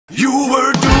You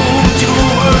were doomed, you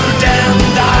were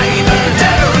damned, either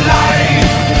dead or alive.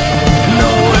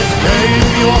 No escape,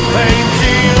 your fate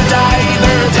sealed,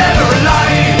 either dead or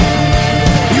alive.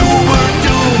 You were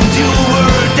doomed, you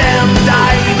were damned,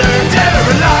 either dead or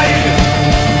alive.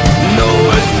 No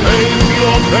escape,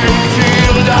 your fate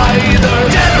sealed, either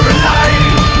dead or alive.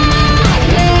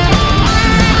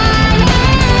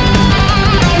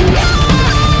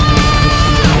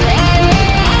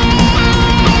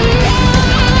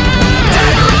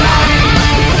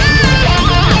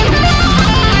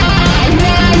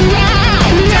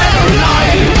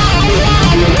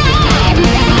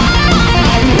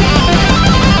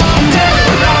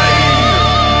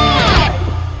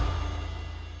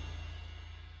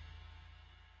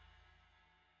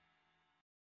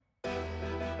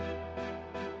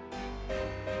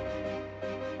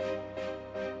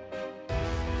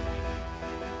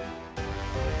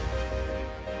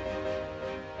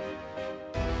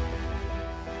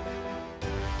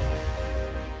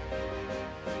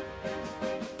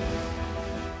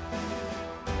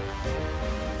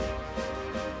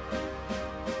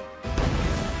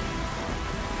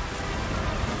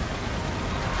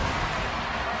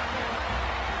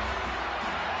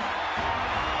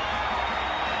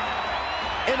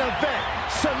 An event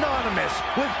synonymous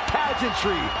with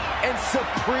pageantry and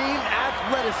supreme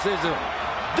athleticism.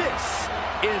 This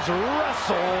is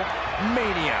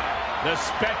WrestleMania. The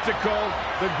spectacle,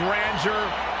 the grandeur,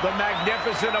 the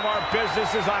magnificence of our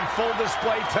business is on full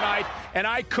display tonight, and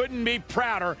I couldn't be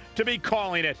prouder to be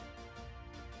calling it.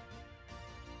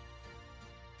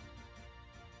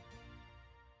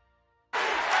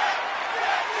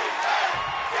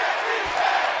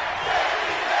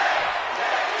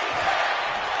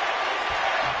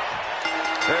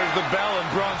 There's the bell, and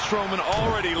Braun Strowman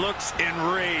already looks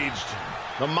enraged.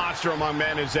 The monster among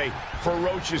men is a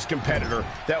ferocious competitor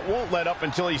that won't let up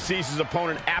until he sees his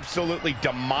opponent absolutely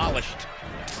demolished.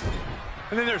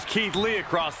 And then there's Keith Lee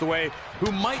across the way, who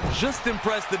might just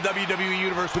impress the WWE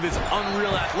Universe with his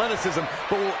unreal athleticism,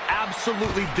 but will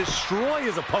absolutely destroy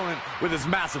his opponent with his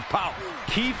massive power.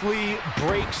 Keith Lee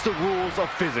breaks the rules of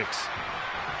physics.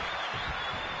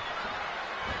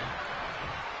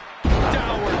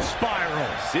 Downward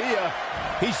spiral. See ya.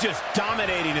 He's just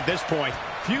dominating at this point.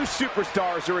 Few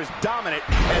superstars are as dominant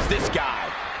as this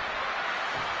guy.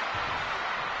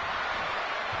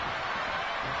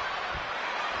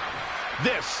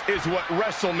 This is what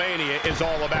WrestleMania is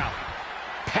all about.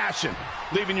 Passion,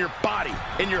 leaving your body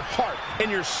and your heart and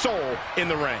your soul in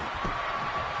the ring.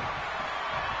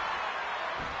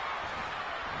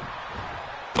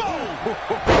 Boom!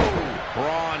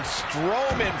 Braun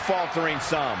Strowman faltering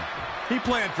some. He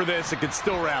planned for this and could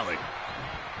still rally.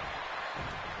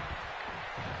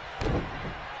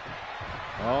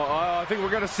 I think we're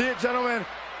going to see it, gentlemen.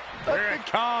 Here it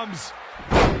comes.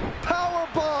 Power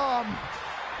bomb.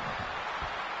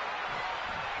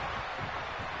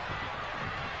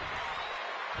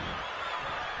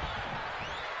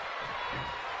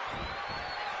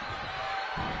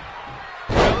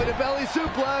 Belly-to-belly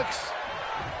suplex.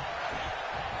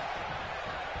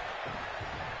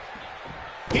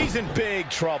 He's in big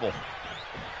trouble.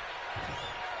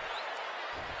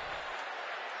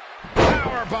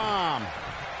 Power bomb.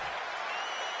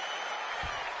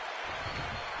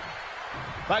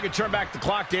 If I could turn back the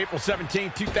clock to April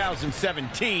 17,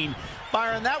 2017,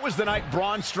 Byron, that was the night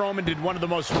Braun Strowman did one of the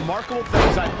most remarkable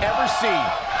things I've ever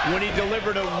seen when he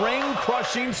delivered a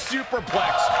ring-crushing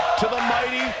superplex to the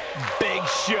mighty Big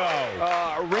Show.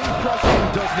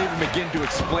 Ring-crushing doesn't even begin to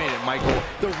explain it, Michael.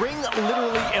 The ring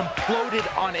literally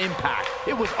imploded on impact.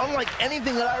 It was unlike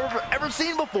anything that I've ever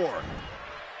seen before.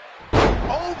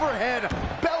 Overhead,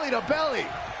 belly-to-belly.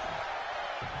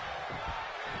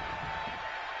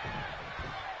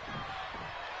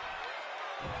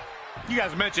 You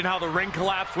guys mentioned how the ring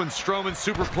collapsed when Strowman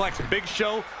superplexed Big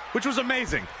Show, which was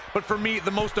amazing. But for me,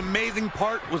 the most amazing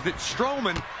part was that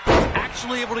Strowman was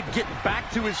actually able to get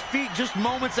back to his feet just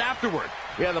moments afterward.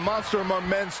 Yeah, the monster among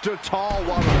men stood tall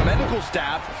while the medical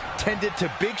staff tended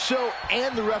to Big Show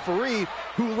and the referee,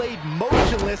 who laid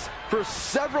motionless for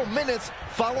several minutes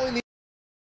following the...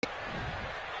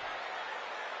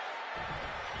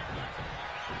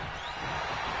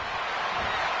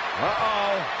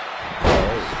 Uh-oh.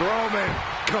 Strowman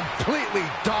completely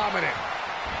dominant.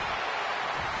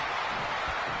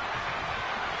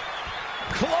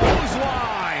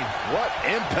 Clothesline. What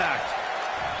impact.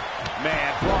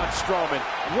 Man, Braun Strowman,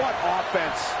 what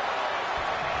offense.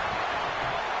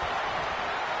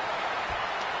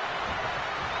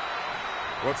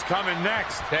 What's coming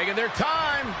next? Taking their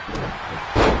time.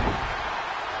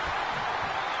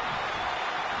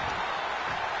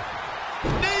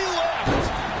 Knee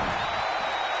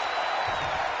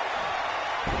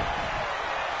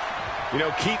You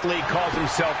know, Keith Lee calls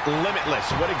himself limitless.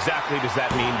 What exactly does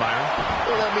that mean, Byron?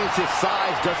 Well, that means his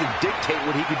size doesn't dictate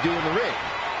what he can do in the ring.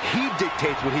 He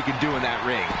dictates what he can do in that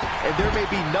ring. And there may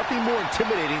be nothing more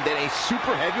intimidating than a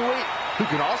super heavyweight who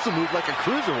can also move like a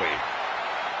cruiserweight.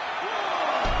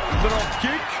 Little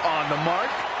kick on the mark.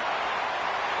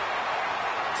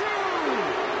 2.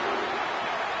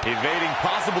 Evading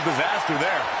possible disaster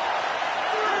there.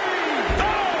 3.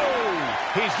 Oh!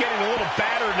 He's getting a little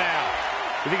battered now.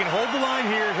 If he can hold the line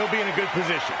here, he'll be in a good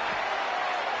position.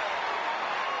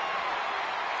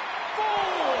 4.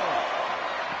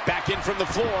 Back in from the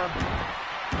floor.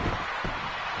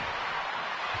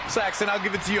 Saxton, I'll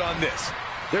give it to you on this.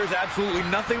 There's absolutely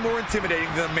nothing more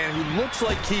intimidating than a man who looks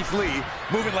like Keith Lee,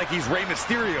 moving like he's Rey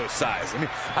Mysterio's size. I mean,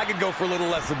 I could go for a little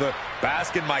less of the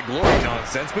bask in my glory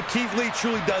nonsense, but Keith Lee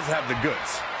truly does have the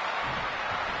goods.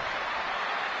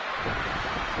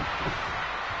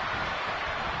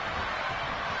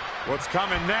 What's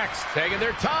coming next? Taking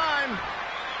their time.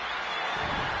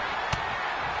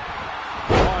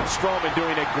 Braun Strowman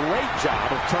doing a great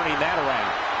job of turning that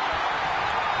around.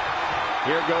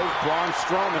 Here goes Braun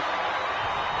Strowman.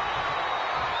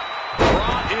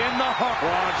 Braun in the heart.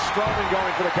 Braun Strowman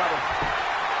going for the cover.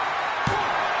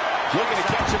 Looking to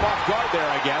catch him off guard there,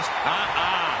 I guess.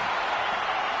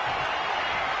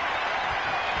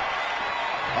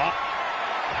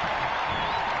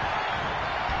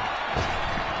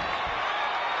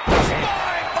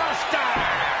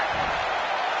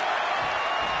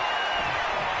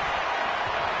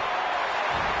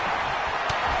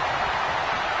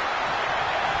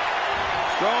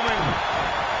 Strowman.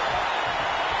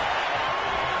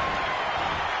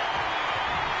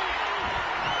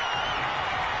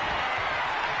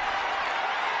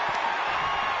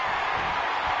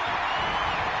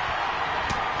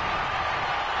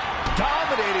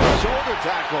 Dominating shoulder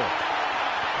tackle.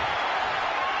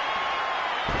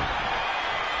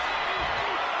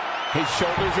 His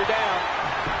shoulders are down.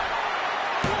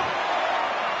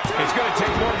 It's going to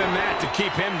take more than that to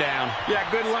keep him down. Yeah,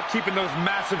 good luck keeping those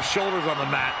massive shoulders on the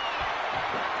mat.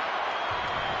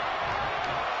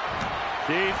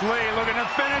 Keith Lee looking to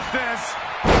finish this.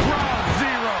 Ground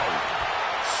zero.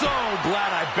 So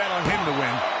glad I bet on him to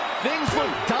win. Things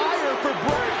look dire for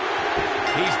Bray.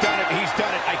 He's done it. He's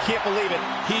done it. I can't believe it.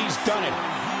 He's done it.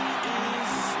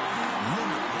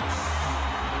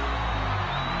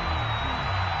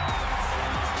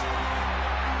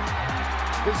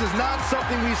 This is not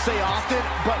something we say often,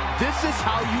 but this is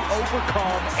how you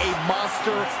overcome a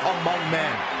monster among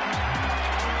men.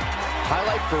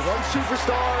 Highlight for one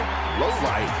superstar, low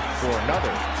light for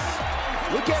another.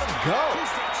 Look at him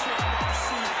go.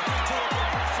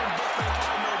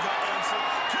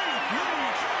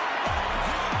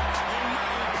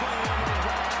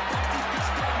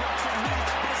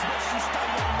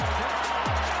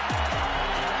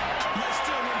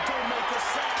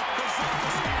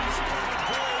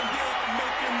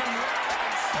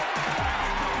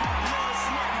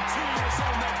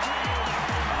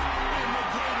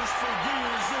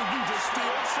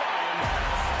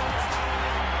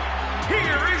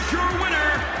 Here is your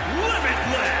winner,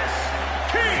 Limitless,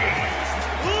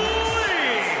 Keith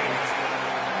Lee.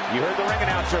 You heard the ring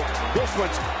announcer. This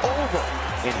one's over.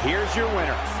 And here's your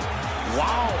winner.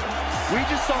 Wow. We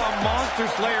just saw a Monster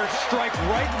Slayer strike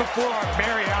right before our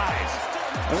very eyes.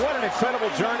 And what an incredible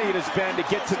journey it has been to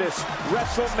get to this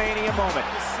WrestleMania moment.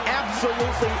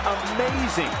 Absolutely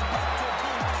amazing.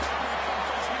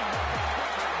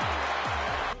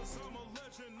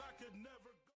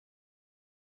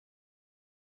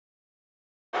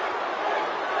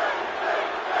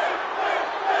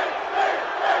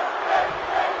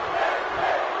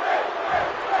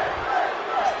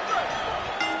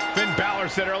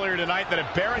 Said earlier tonight that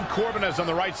if Baron Corbin is on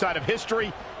the right side of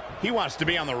history, he wants to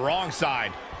be on the wrong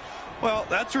side. Well,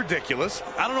 that's ridiculous.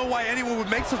 I don't know why anyone would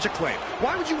make such a claim.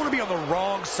 Why would you want to be on the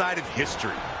wrong side of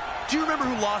history? Do you remember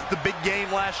who lost the big game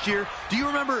last year? Do you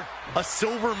remember a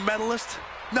silver medalist?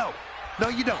 No. No,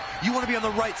 you don't. You want to be on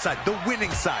the right side, the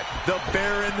winning side, the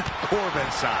Baron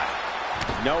Corbin side.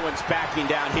 No one's backing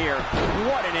down here.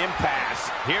 What an impasse.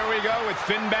 Here we go with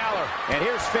Finn Balor. And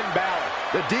here's Finn Balor.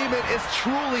 The Demon is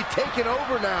truly taking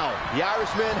over now. The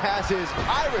Irishman has his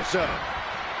Irish up.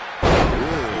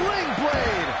 Sling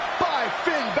blade by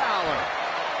Finn Balor.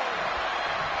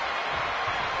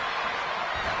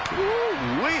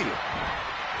 Woo-wee.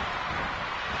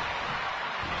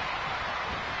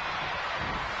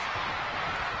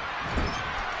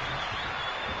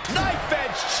 Knife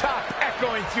edge chop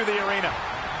echoing through the arena.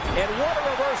 And what a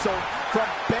reversal from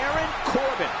Baron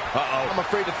Corbin. I'm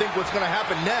afraid to think what's going to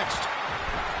happen next.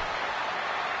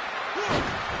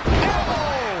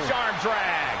 Arm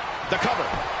The cover.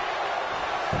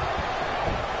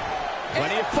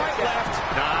 Plenty of fight left.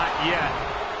 Not yet.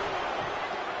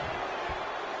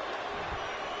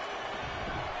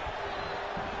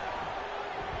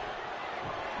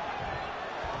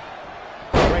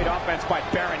 Great offense by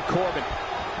Baron Corbin.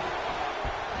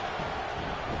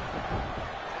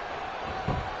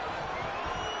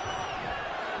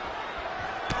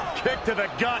 Kick to the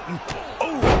gut and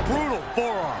a brutal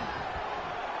forearm.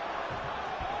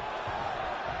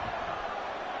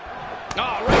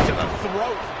 Oh, right to the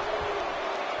throat.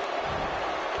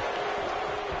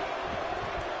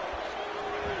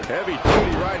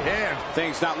 Heavy-duty right hand.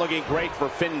 Things not looking great for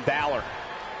Finn Balor.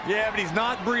 Yeah, but he's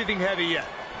not breathing heavy yet.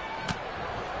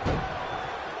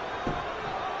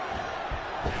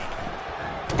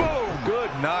 Boom!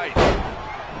 Good night.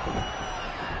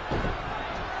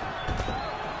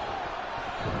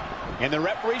 And the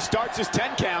referee starts his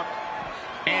 10 count.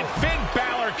 And Finn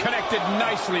Balor connected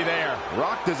nicely there.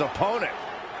 Rocked his opponent.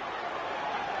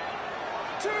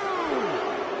 2.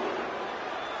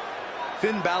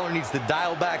 Finn Balor needs to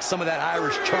dial back some of that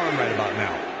Irish charm right about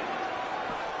now.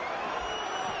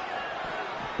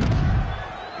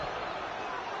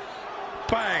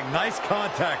 Bang! Nice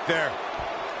contact there.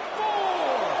 4.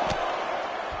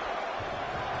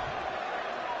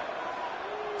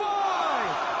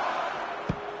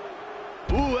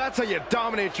 5. Ooh, that's how you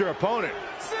dominate your opponent.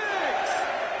 6.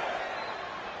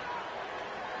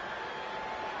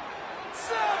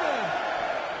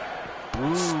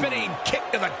 7. Spinning kick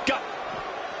to the gut.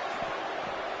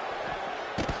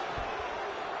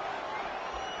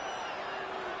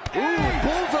 Ooh,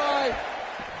 bullseye.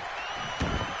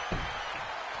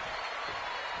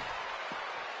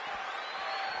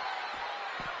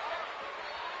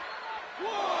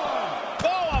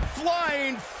 Oh, a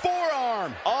flying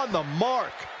forearm. On the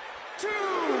mark. 2.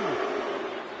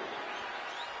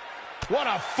 What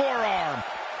a forearm.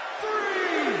 3.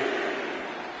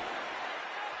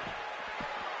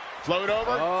 Float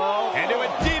over. Oh. And do a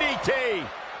DDT.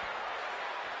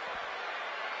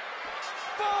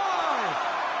 5.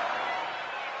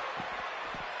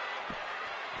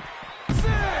 6.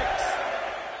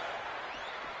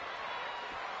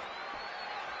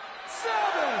 7.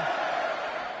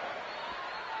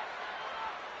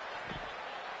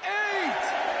 8.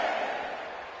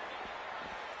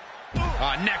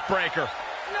 Neck breaker.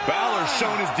 Balor's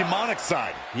shown his demonic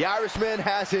side. The Irishman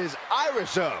has his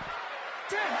Irish up.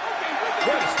 10. Okay,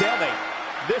 What a stalemate.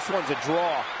 This one's a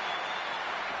draw.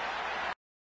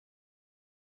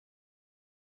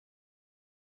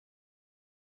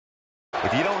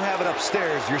 If you don't have it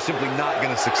upstairs, you're simply not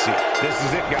going to succeed. This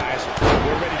is it, guys.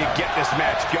 We're ready to get this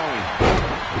match going.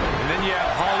 And then you have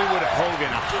Hollywood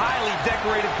Hogan, a highly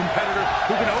decorated competitor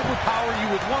who can overpower you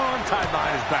with one arm tied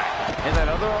behind his back. And that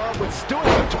other arm with still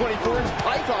a 24-inch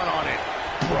python on it.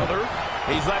 Brother,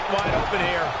 he's left wide open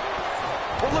here.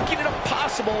 We're looking at a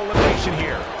possible elimination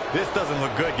here. This doesn't look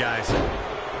good, guys.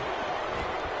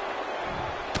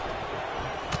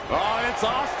 Oh, it's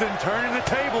Austin turning the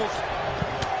tables.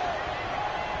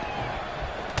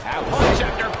 Punch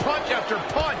after punch after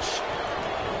punch.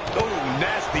 Oh,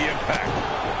 nasty impact.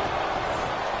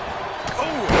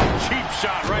 Oh, cheap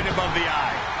shot right above the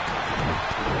eye.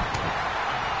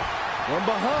 From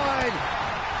behind.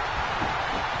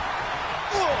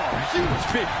 Oh, huge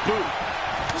big boot.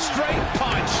 Straight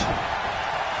punch.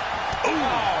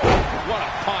 Oh, what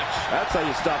a punch. That's how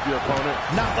you stop your opponent.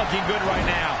 Not looking good right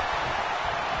now.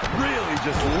 Really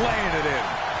just laying it in.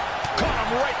 Caught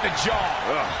him right in the jaw.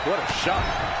 Ugh, what a shot.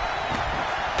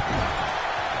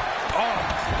 Oh,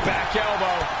 back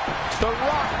elbow. The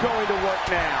Rock going to work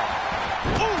now.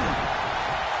 Ooh.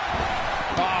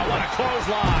 Oh, what a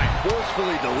clothesline.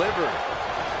 Forcefully delivered.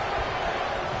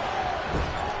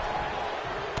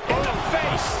 In the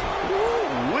face.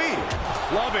 Ooh-wee.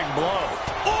 Clubbing blow.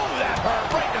 Ooh, that hurt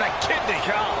right to the kidney.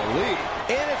 Golly.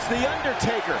 And it's The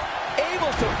Undertaker,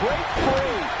 able to break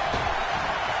free.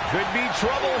 Could be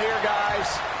trouble here,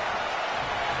 guys.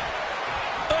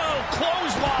 Oh,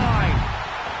 clothesline.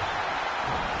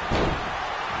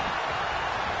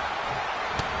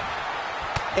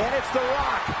 And it's The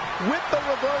Rock with the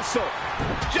reversal.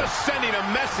 Just sending a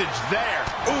message there.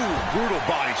 Ooh, brutal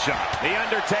body shot. The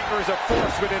Undertaker is a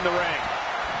force within the ring.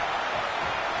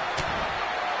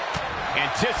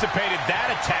 Anticipated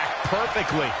that attack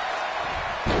perfectly.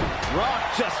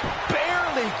 Rock just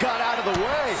barely got out of the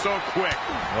way. So quick.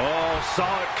 Oh,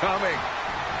 saw it coming.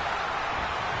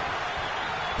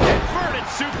 Inverted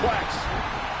suplex.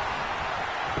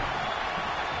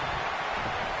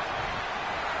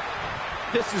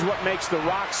 This is what makes The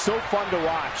Rock so fun to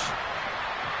watch.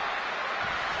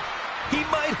 He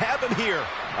might have him here.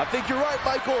 I think you're right,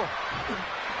 Michael.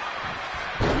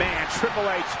 Man, Triple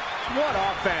H, what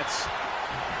offense.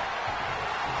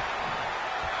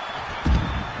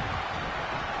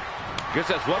 Guess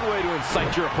that's one way to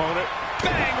incite your opponent.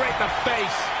 Bang, right in the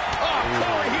face. Oh,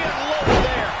 Corey, he unloaded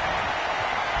there.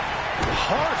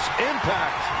 Harsh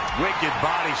impact. Wicked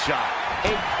body shot.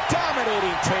 A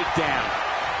dominating takedown.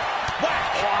 Whack.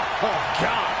 Oh,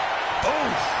 God.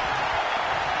 Oof.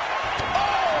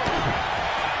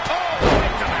 Oh,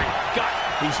 right to the gut.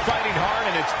 He's fighting hard,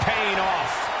 and it's paying off.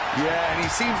 Yeah, and he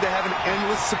seems to have an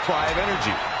endless supply of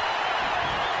energy.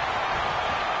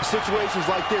 Situations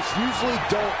like this usually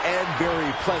don't end very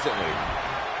pleasantly.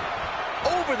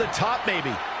 Over the top,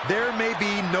 maybe. There may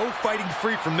be no fighting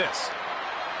free from this.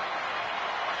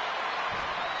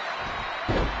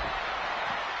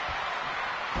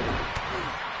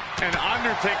 And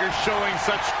Undertaker showing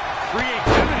such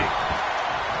creativity.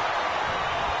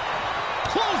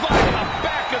 Clothesline in the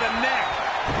back of the neck.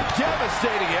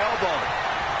 Devastating elbow.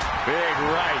 Big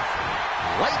right.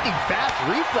 Lightning fast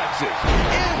reflexes.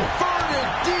 Inverted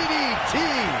DDT.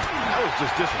 That was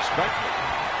just disrespectful.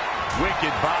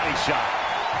 Wicked body shot.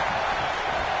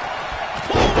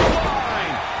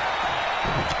 Clothesline.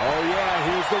 Oh, yeah,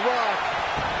 here's the Rock.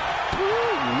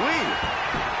 Woo-wee.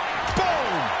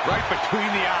 Boom. Right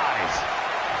between the eyes.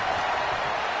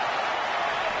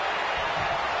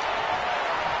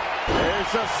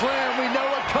 There's a slam. We know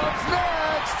what comes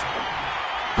next.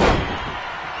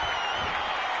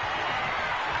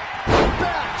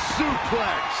 Back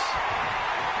suplex.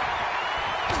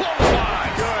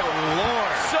 Clothesline. Good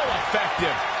Lord. So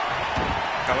effective.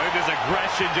 Oh, look at his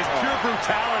aggression, just pure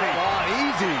brutality. Come on,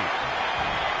 easy.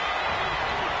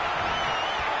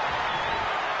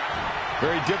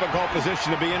 Very difficult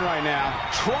position to be in right now.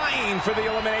 Trying for the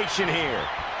elimination here.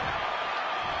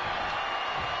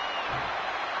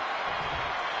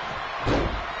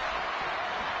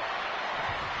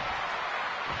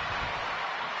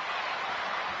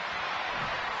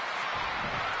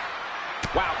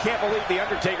 Wow, can't believe The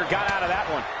Undertaker got out of that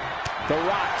one. The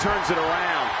Rock turns it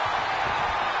around.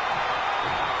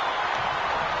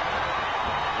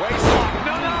 Waistlock,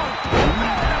 no.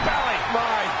 Belly to belly.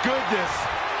 My goodness.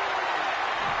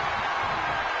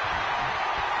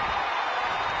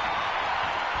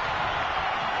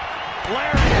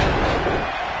 Lariat.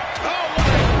 Oh, what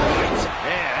a right.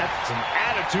 Man, that's some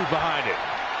attitude behind it.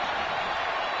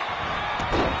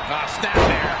 Ah, snap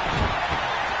there.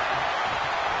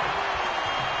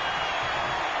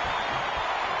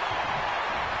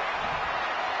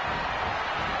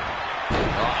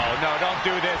 Uh-oh, no, don't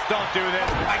do this. Don't do this.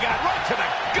 I got right to the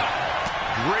gut.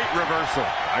 Great reversal.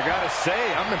 I gotta say,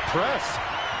 I'm impressed.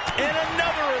 And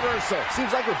another reversal.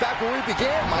 Seems like we're back where we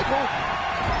began, Michael.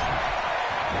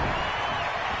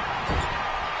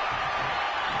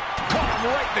 Caught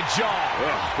him right in the jaw.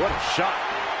 Ugh, what a shot.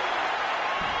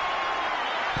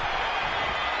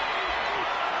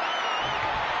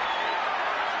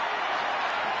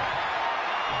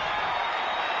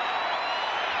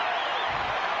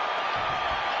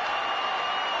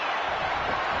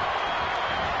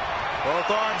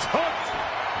 Both arms hooked.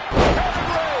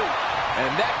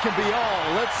 And that can be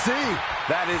all. Let's see.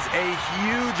 That is a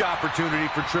huge opportunity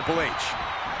for Triple H.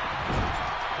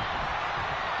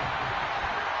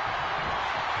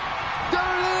 There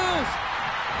it is.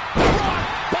 Rock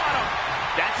bottom.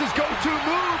 That's his go-to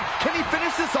move. Can he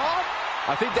finish this off?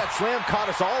 I think that slam caught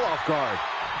us all off guard.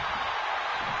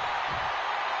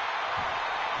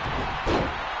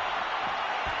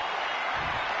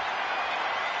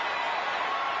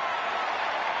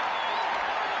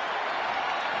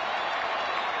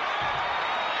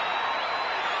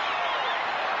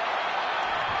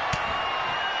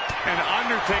 And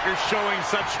Undertaker showing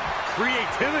such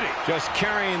creativity. Just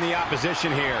carrying the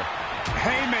opposition here.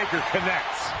 Haymaker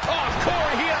connects. Oh,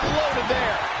 Corey, he unloaded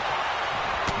there.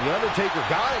 The Undertaker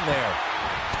got him there.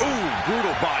 Ooh,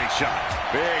 brutal body shot.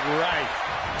 Big right.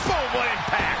 Boom, what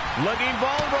impact. Looking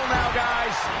vulnerable now,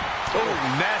 guys. Oh,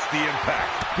 nasty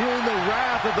impact. Feeling the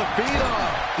wrath of the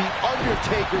Phenom. The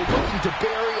Undertaker looking to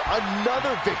bury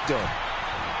another victim.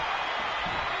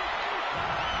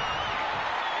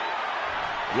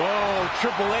 Whoa,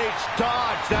 Triple H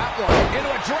dodged that one.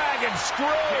 Into a dragon screw.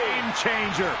 Game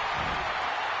changer.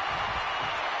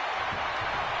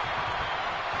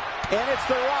 And it's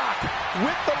The Rock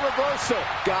with the reversal.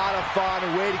 Gotta find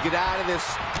a way to get out of this.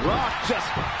 Rock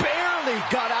just barely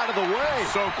got out of the way.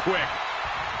 So quick.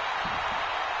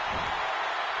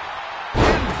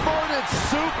 Inverted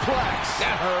suplex.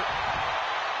 That hurt.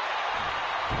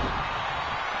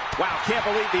 Wow, can't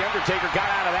believe The Undertaker got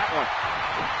out of that one.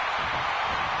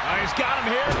 He's got him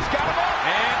here. He's got him up.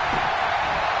 And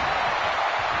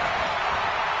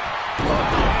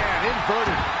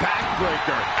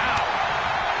breaker. Ow!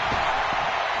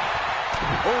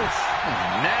 Oof.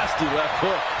 Nasty left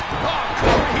hook. Oh,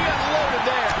 Corey, he unloaded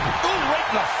there. Ooh, right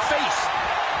in the face.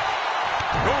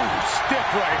 Ooh, stiff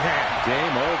right hand.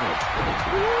 Game over.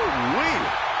 Woo-wee.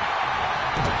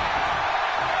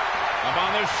 Up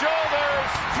on the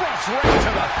shoulders. Thrust right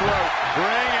to the throat.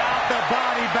 Bring out the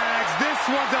body bags. This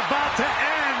one's about to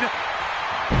end.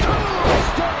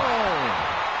 Tombstone.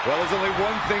 Well, there's only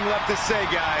one thing left to say,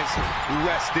 guys.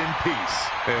 Rest in peace.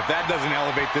 If that doesn't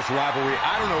elevate this rivalry,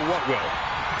 I don't know what will.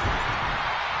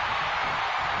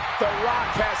 The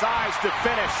Rock has eyes to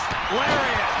finish.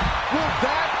 Lariat. Will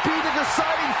that be the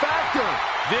deciding factor?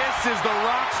 This is The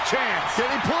Rock's chance.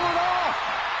 Can he pull it off?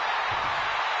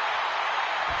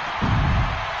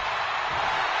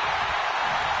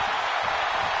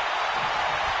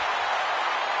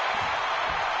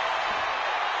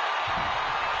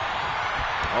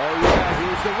 Oh, yeah,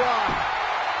 here's The Rock.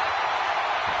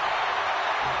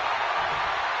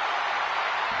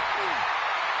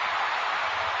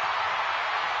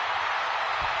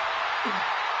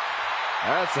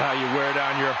 That's how you wear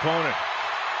down your opponent.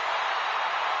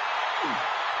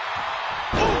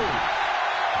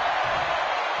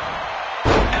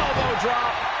 Elbow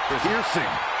drop. Piercing.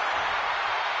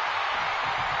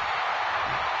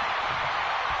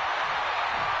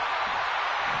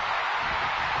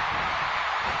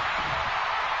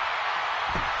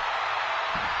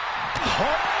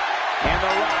 And The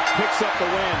Rock picks up the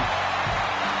win.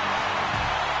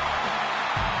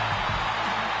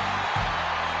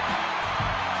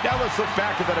 Now let's look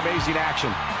back at that amazing action.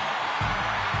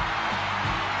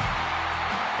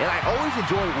 And I always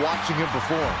enjoy watching him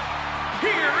perform.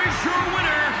 Here is your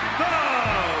winner, The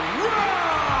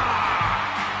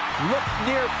Rock! Looked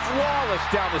near flawless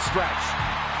down the stretch.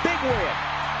 Big win.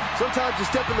 Sometimes you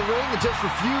step in the ring and just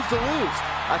refuse to lose.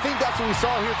 I think that's what we saw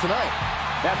here tonight.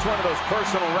 That's one of those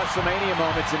personal WrestleMania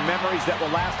moments and memories that will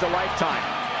last a lifetime.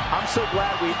 I'm so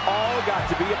glad we all got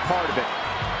to be a part of it.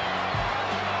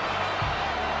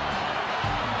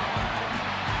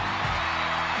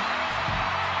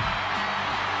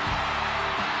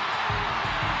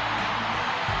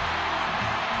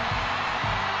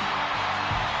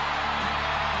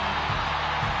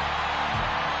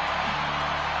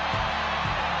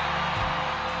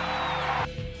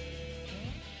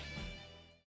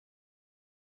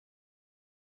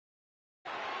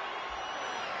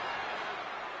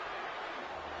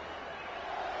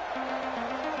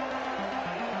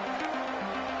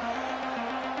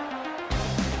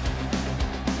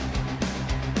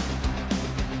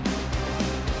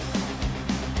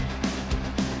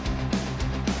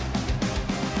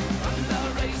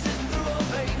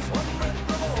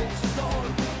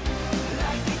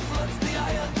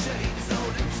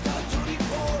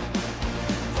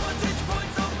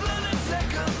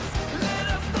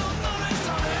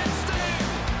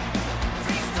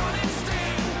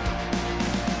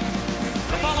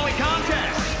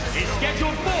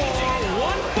 Scheduled for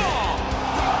one fall,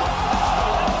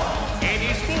 and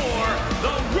he's for the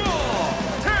Raw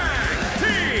Tag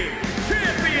Team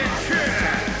Championship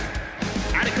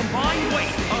at a combined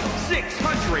weight of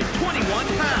 621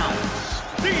 pounds.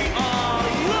 The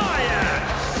Alliance.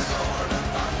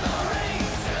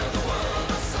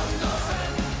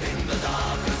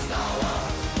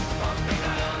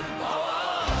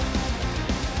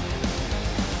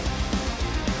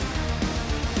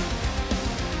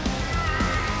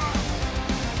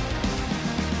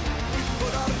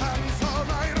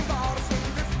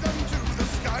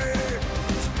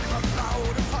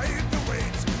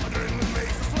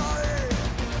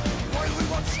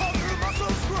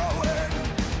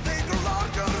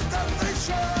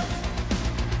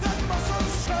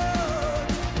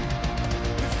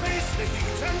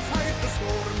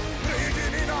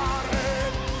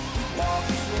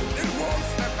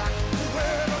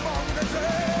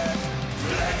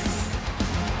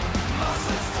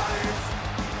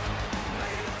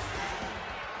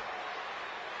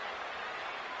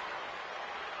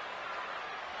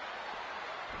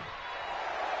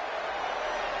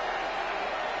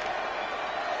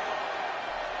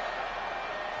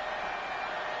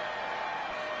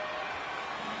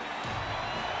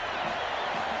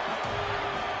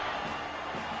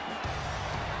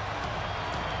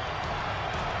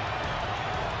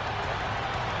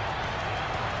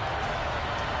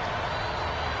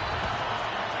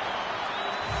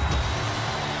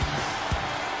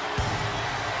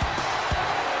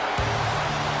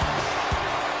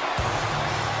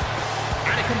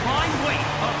 Combined weight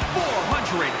of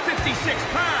 456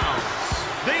 pounds.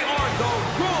 They are the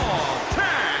Raw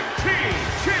Tag Team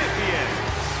Champions,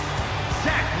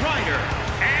 Zack Ryder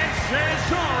and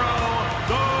Cesaro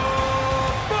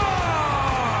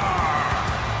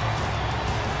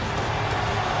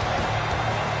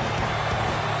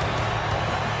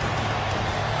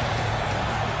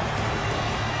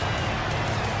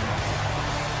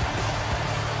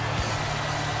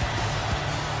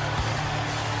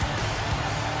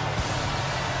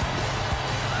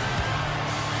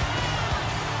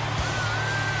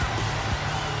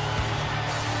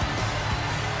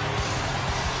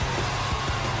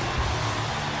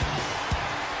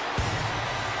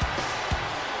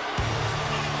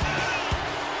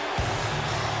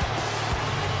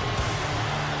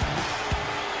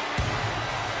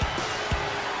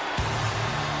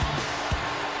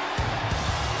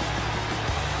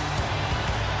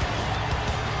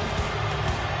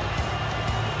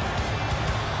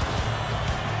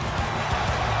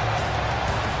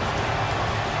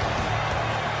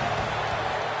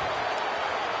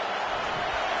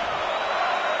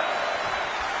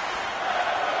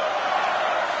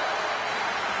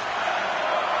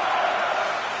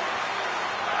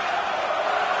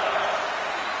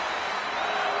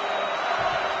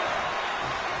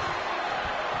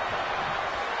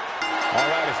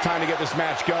time to get this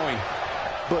match going.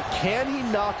 But can he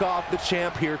knock off the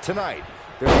champ here tonight?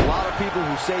 There's a lot of people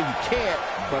who say he can't,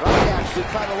 but I actually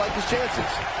kind of like his chances.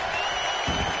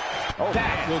 Oh,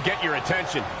 that will get your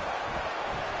attention.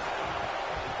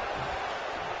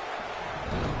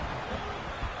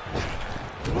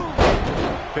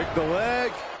 Pick the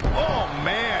leg. Oh,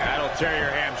 man. That'll tear your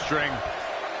hamstring.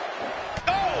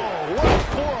 Oh, what a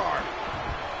forearm.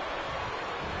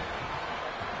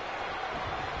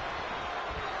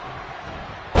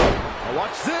 Now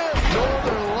watch this.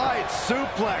 Northern Lights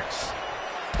suplex.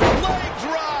 Leg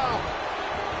drop.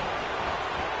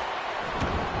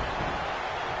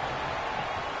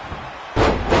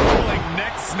 Rolling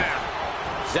neck snap.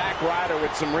 Zack Ryder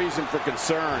with some reason for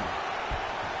concern.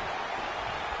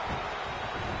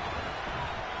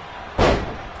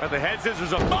 At the head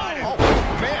scissors of Biden. Oh,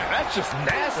 man, that's just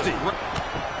nasty.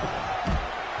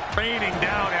 Raining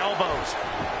down elbows.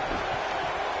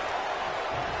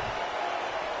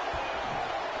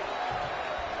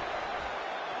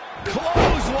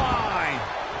 Clothesline.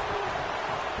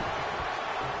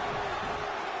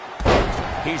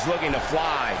 He's looking to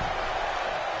fly.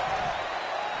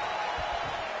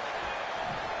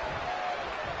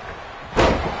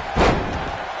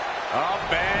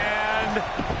 Up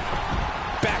and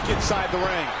Back inside the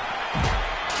ring.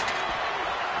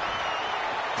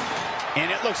 And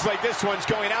it looks like this one's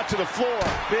going out to the floor.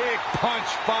 big punch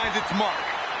finds its mark.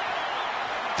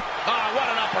 Ah, what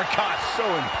an uppercut. So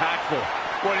impactful.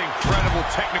 What incredible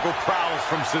technical prowess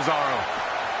from Cesaro.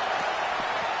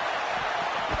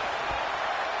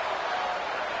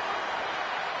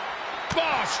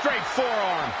 Oh, straight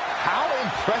forearm. How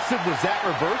impressive was that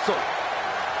reversal?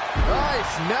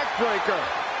 Nice neck breaker.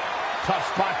 Tough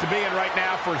spot to be in right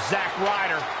now for Zack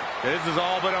Ryder. This is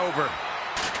all but over.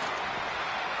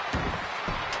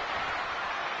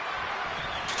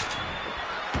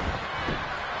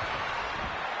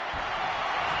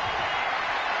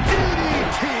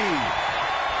 DDT.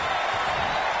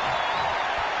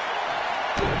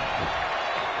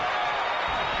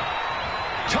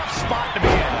 Tough spot to be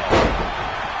in.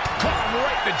 Caught him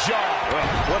right in the jaw.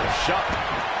 What a shot.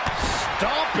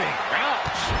 Stomping.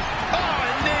 Ouch. Oh,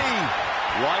 a knee.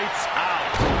 Lights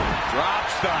out.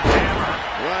 Drops the hammer.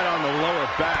 Right on the lower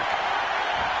back.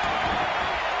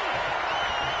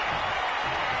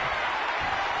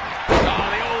 Oh,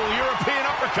 the old European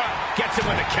uppercut. Gets him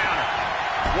with a counter.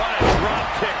 What a drop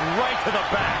kick right to the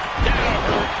back. That'll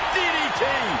hurt. DDT.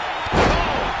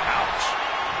 Oh, ouch.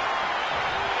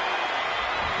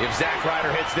 If Zack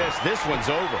Ryder hits this, this one's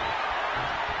over.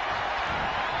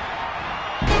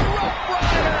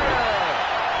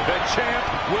 The champ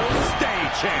will stay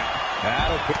champ.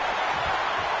 That'll put...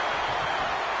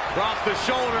 Across the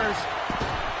shoulders.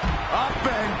 Up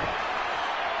and...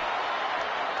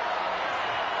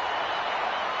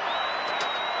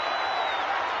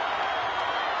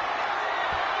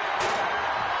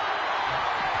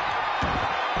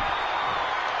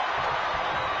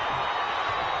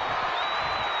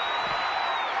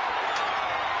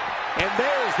 And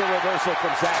there's the reversal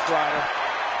from Zack Ryder.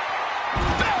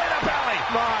 Belly to belly.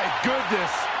 My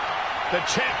goodness. The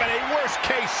champ in a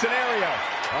worst-case scenario.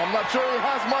 I'm not sure he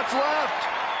has much left.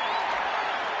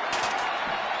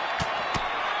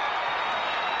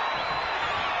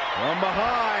 From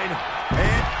behind.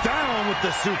 And down with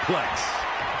the suplex.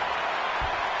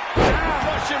 Down.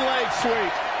 Russian leg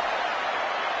sweep.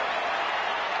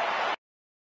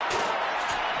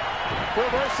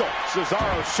 Reversal.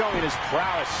 Cesaro showing his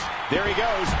prowess. There he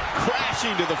goes,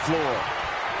 crashing to the floor.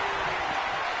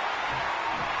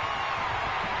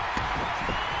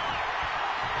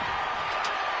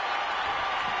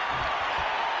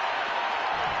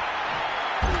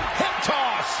 Hip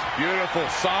toss. Beautiful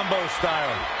Sambo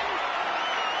style.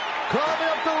 Climbing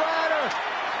up the ladder.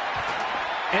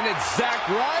 And it's Zack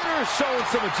Ryder showing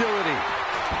some agility.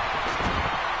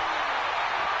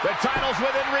 The title's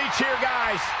within reach here,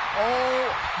 guys.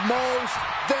 Almost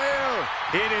there.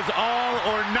 It is all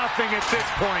or nothing at this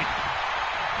point.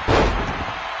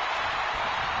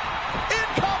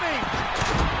 Incoming.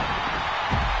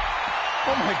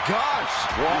 Oh my gosh.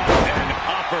 What an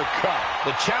uppercut.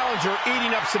 The challenger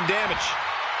eating up some damage.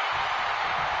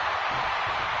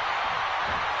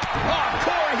 Oh,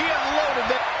 Corey, he unloaded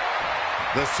that.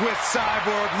 The Swiss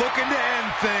cyborg looking to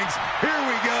end things. Here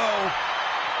we go.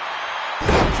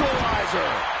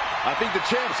 Neutralizer. I think the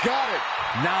champ's got it.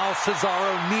 Now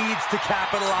Cesaro needs to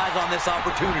capitalize on this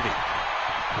opportunity.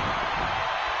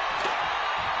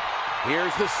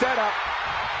 Here's the setup.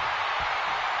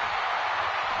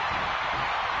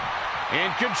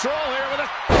 In control here with a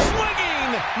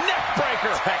swinging neck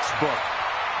breaker. Textbook.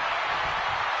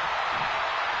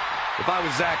 If I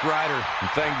was Zack Ryder, and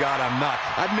thank God I'm not,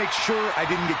 I'd make sure I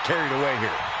didn't get carried away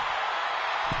here.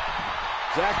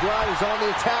 Zack Ryder's on the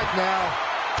attack now.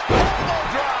 Elbow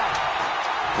drop.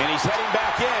 And he's heading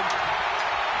back in.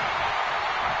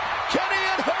 Can he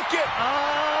unhook it?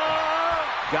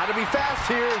 Got to be fast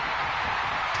here.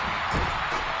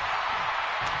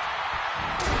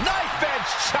 Knife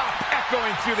edge chop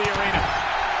echoing through the arena.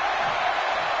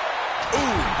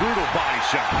 Ooh, brutal body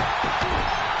shot.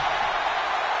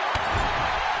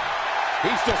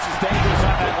 He's just as dangerous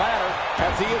on that ladder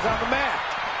as he is on the mat.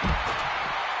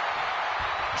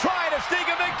 Trying to sneak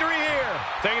a victory here.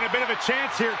 Taking a bit of a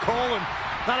chance here, Cole, and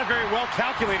not a very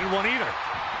well-calculated one either.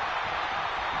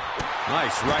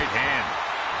 Nice right hand.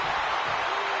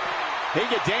 He can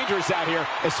get dangerous out here,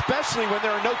 especially when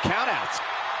there are no countouts.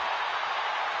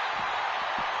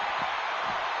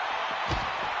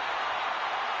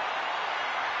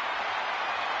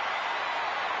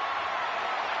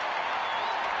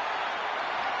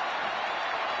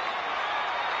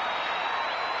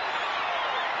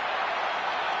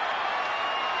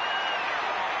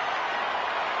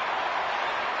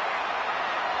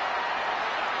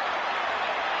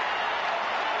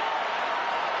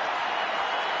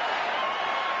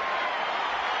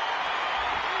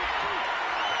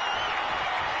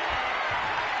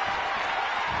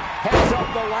 Heads up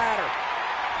the ladder.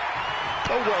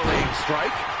 A well-aimed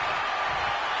strike.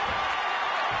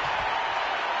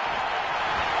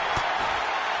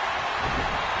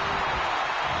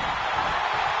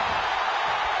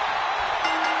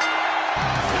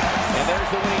 And there's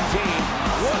the winning team.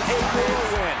 What a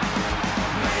whirlwind.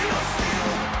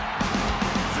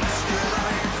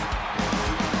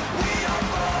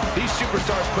 These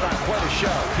superstars put on quite a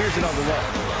show. Here's another look.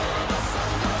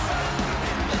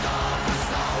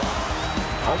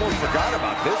 Almost forgot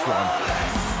about this one.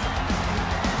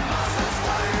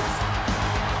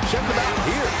 Check them out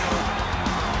here.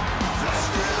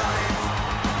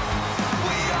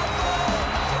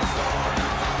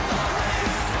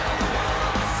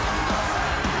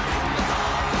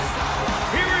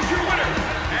 Here is your winner,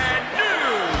 and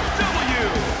new W.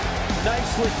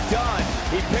 Nicely done.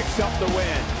 He picks up the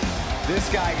win. This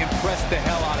guy impressed the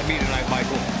hell out of me tonight,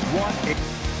 Michael. What a...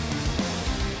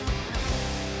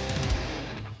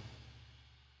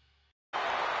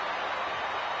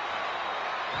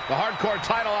 The hardcore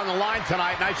title on the line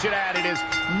tonight, and I should add, it is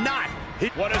not.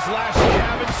 What does Lashley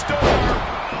have in store?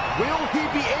 Will he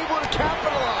be able to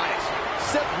capitalize?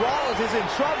 Seth Rollins is in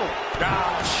trouble.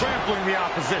 trampling the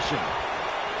opposition.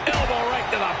 Elbow right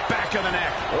to the back of the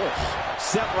neck.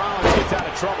 Seth Rollins gets out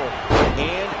of trouble,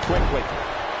 and quickly.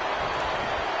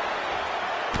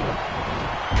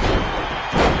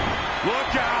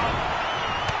 Look out.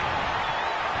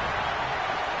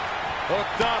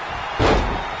 Hooked up.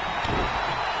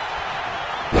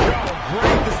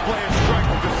 Great display of strength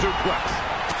with the suplex.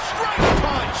 Straight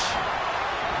punch.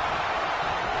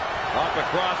 Up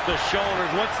across the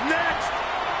shoulders. What's next?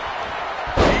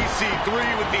 EC3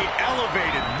 with the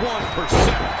elevated 1%.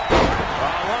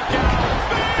 Look out.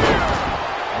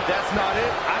 If that's not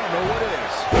it, I don't know what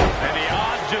is. And the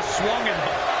odds just swung and...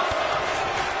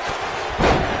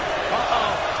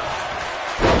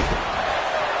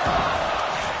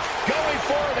 Going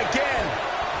for it again.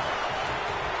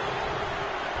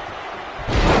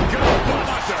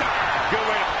 Good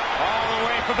way. All the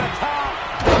way from the top.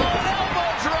 An elbow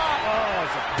drop. Oh,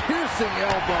 it's a piercing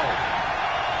elbow.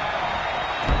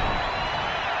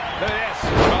 Look at this.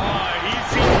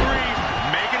 EC3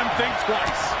 making him think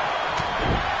twice.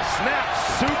 Snap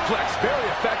suplex, very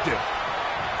effective.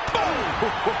 Boom!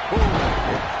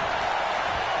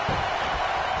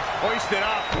 Hoisted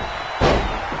up.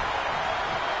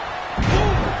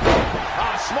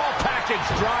 Small package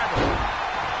driver.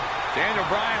 Daniel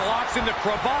Bryan locks into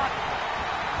cravat.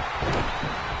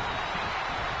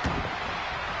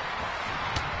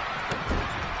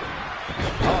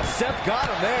 Oh, Seth got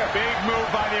him there. Big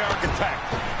move by the architect.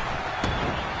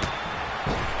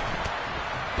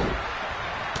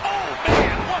 Oh,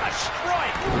 man, what a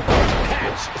strike.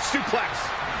 Catch, suplex.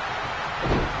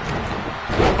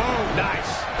 Boom,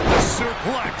 nice.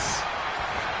 Suplex.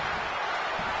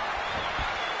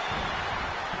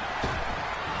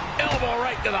 Elbow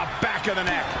right to the back of the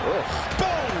neck.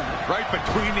 Boom! Right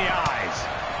between the eyes.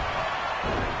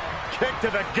 Kick to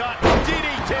the gut.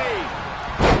 DDT.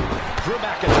 Drew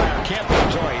McIntyre can't be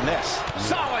enjoying this.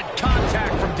 Solid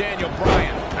contact from Daniel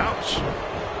Bryan. Ouch.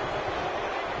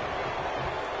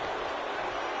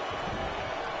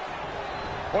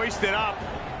 Hoisted up.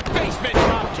 Basement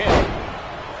drop kick.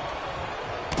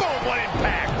 Boom, what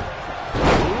impact.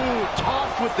 Ooh,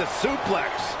 tossed with the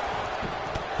suplex.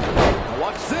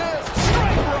 Watch this.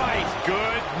 Straight right.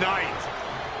 Good night.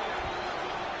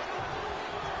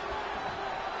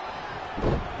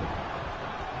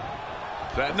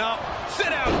 Setting up. Sit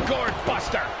down, gourd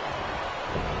buster.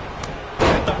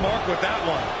 Hit the mark with that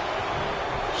one.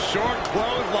 Short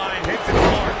clothesline hits its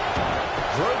mark.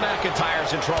 Drew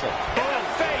McIntyre's in trouble. In the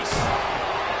face.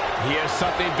 He has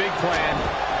something big planned.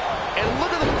 And look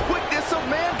at the quickness of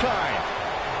Mankind.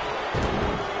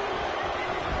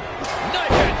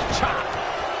 Knife edge chop.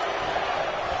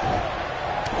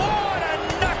 What a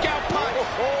knockout punch.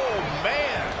 Oh,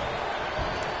 man.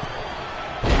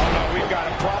 Oh, no, we've got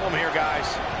a problem here, guys.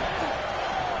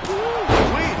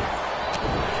 Sweet.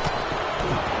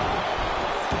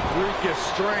 Freakish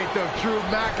strength of Drew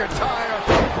McIntyre.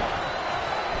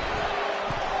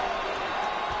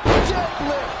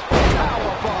 Deadlift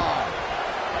powerbomb.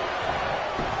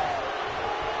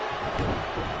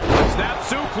 Snap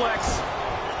suplex.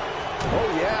 Oh,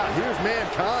 yeah, here's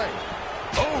Mankind.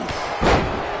 Oh.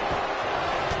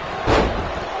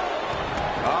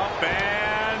 Up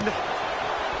and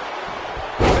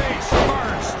face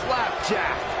first.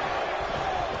 Flapjack.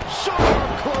 Sharp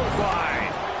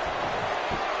clothesline.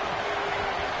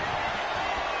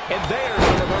 And there's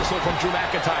a reversal from Drew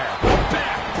McIntyre.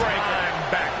 Backbreaker.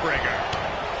 Backbreaker.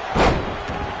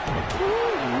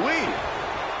 Ooh-wee.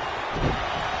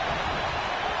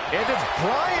 And it's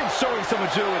Bryan showing some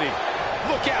agility.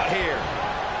 Look out here.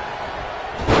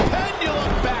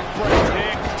 Pendulum backbreaker.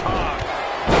 Tick-tock.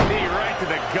 Knee right to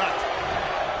the gut.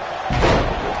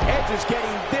 Edge is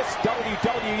getting this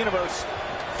WWE Universe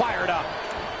fired up.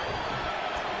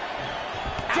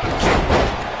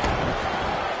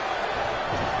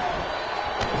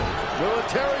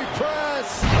 Military press.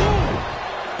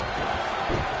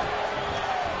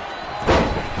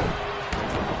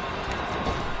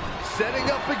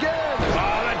 Setting up again.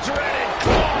 Oh, the dreaded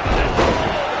claw.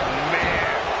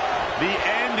 Man, the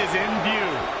end is in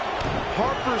view.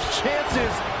 Harper's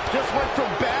chances just went from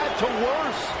bad to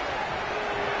worse.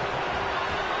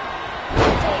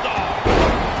 Bulldog.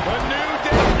 The new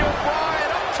Daniel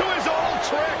Bryan up to his old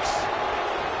tricks.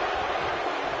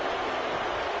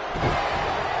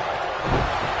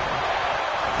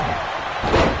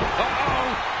 Uh-oh.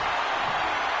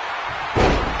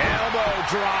 Elbow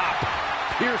drop.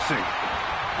 Piercing.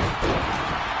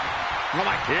 I'm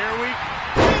like, here we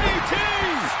DDT!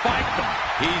 Spiked him.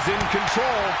 He's in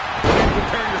control.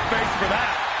 Prepare your face for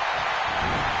that.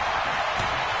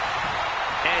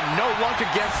 And no luck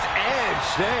against Edge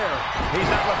there. He's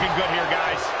not looking good here,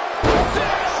 guys.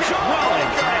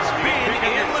 Rollins has been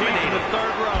eliminated in the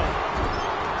third row.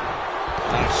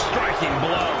 A striking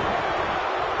blow.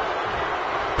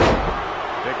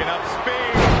 Picking up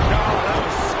speed. No, that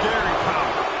was scary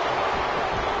power.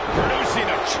 Producing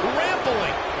a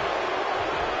trampling.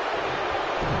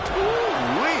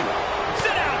 Ooh-wee.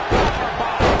 Sit down,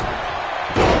 powerbomb.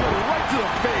 Right to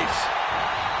the face.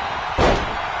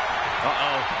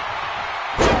 Uh-oh.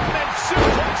 German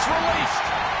suplex released.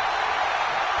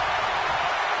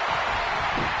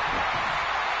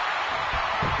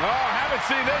 Oh, haven't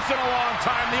seen this in a long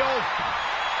time. The old...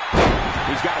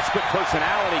 He's got a split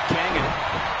personality, King, and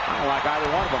I don't like either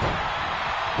one of them.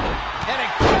 An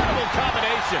incredible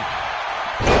combination.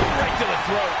 Right to the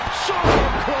throat. Sharp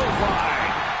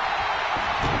clothesline.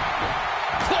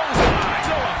 Clothesline.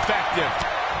 So effective.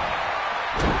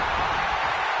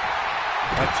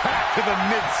 Attack to the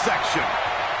midsection.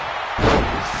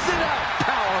 Sit out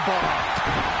powerbomb.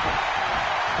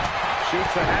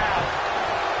 Shoots a half.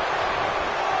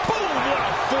 Boom, what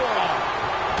a forearm.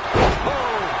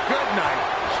 Oh, good night.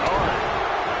 Sure.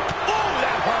 Ooh,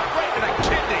 that hurt right in the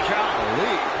kidney.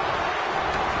 Golly.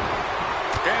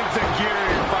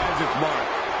 Enziguri finds its mark.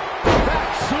 Back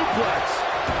suplex.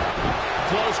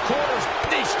 Close quarters,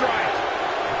 knee strike.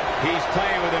 He's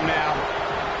playing with him now.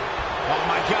 Oh,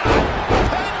 my God.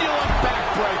 Pendulum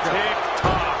backbreaker.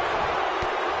 Tick-tock.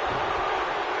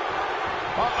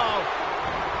 Uh-oh.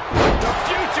 The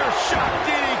future shock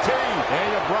DDT.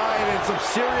 Daniel Bryan in some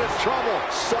serious trouble.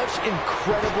 Such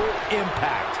incredible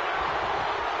impact.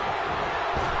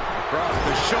 Across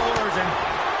the shoulders and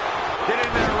get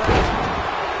in there right.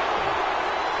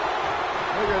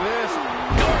 Look at this.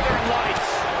 Northern Lights.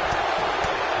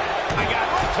 I got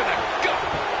right to the gut.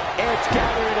 Edge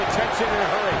gathering attention in a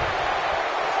hurry.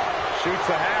 Shoots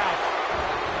a half.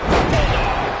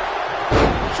 Bulldog.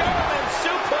 German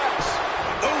suplex.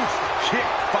 Oof. Kick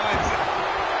finds it.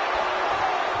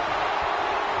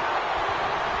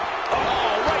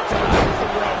 Oh, right to the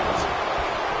throat.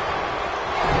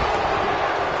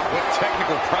 What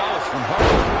technical prowess from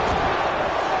Harper.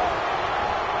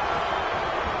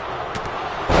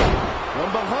 From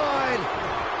behind.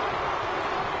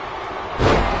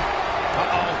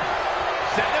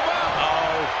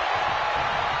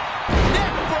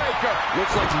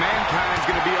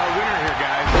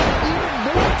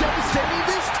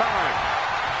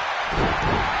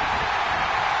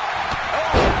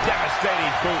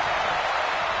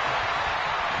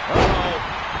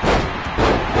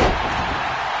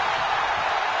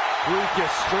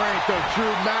 right there,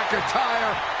 Drew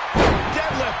McIntyre.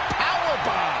 Deadlift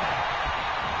powerbomb.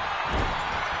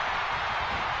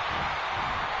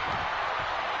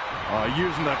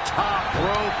 Using the top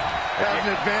rope as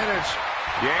an advantage.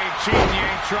 You ain't cheating, you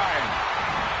ain't trying.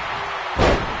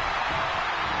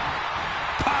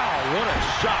 Pow, what a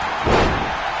shot.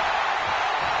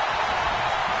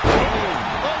 Boom.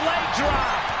 A leg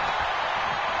drop.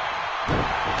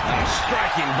 A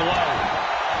striking blow.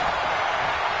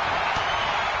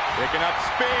 Picking up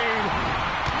speed.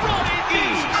 Running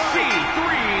EC3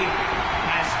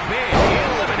 has been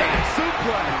eliminated.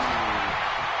 Suplex.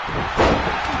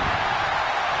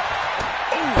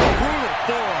 Brutal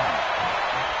forearm.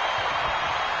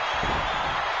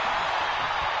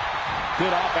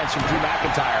 Good offense from Drew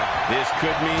McIntyre. This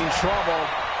could mean trouble.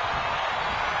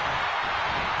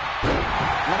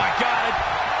 Oh my God.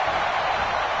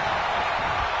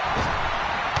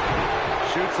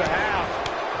 Shoots a half.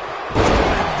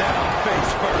 And down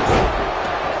face first.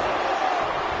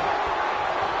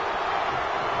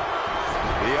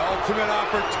 The ultimate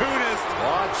opportunist.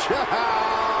 Watch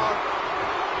out.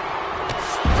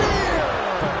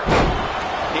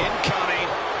 Incoming.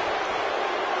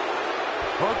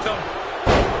 Hooked him.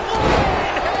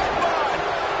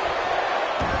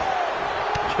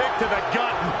 Kick to the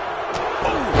gut.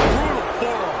 Brutal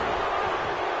forearm.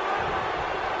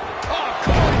 Oh,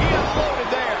 Cole, he unloaded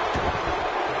there.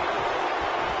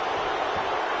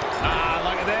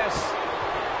 Look at this.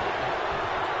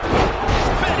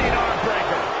 Spinning arm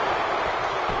breaker.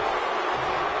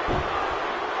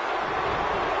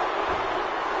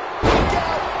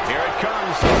 Here it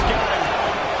comes. He's got him.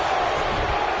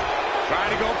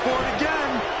 Trying to go for it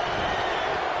again.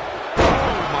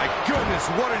 Oh, my goodness.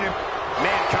 What an...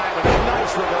 Mankind with a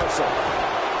nice reversal.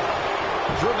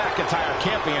 Drew McIntyre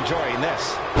can't be enjoying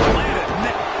this.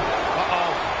 Landed.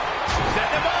 Uh-oh. Set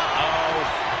him up.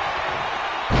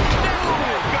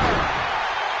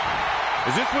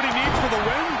 Is this what he needs for the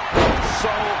win?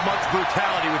 So much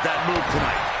brutality with that move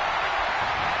tonight.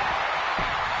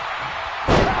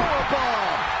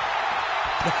 Powerbomb.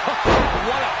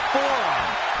 What a forearm.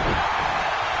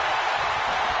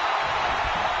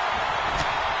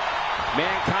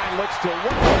 Mankind looks to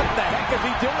what the heck is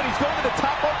he doing? He's going to the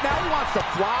top rope. Now he wants to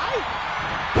fly?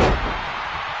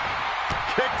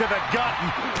 Kick to the gut.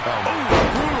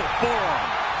 Brutal forearm.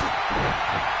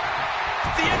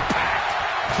 The impact.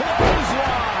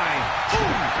 Clothesline.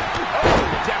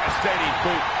 Devastating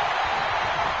boot.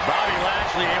 Bobby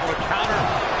Lashley able to counter.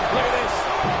 Look at this.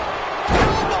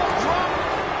 Elbow drop.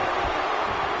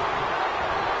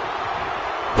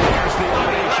 There's the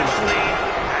elimination. Lashley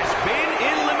has been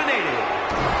eliminated.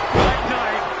 Night,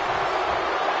 night.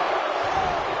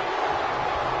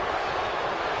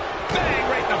 Bang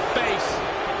right in the face.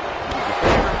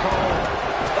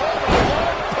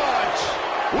 Overlord punch.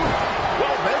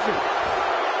 Well measured.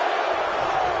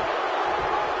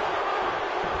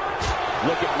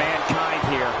 Look at Mankind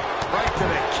here. Right to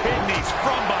the kidneys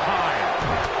from behind.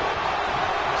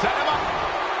 Set him up.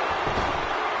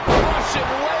 Russian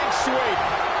leg sweep.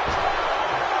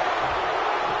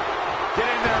 Get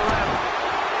in there, Ref.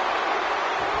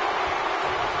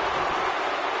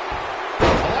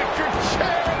 Electric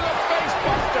chair in the face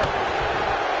buster.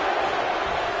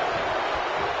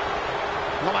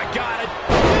 Oh my God.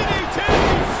 DDT.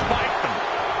 Spiked him.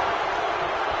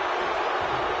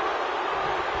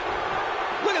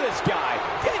 Look at this guy.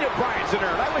 Daniel Bryan's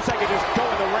inert. I wish I could just go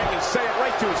in the ring and say it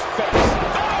right to his face.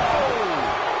 Oh!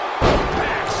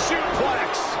 Back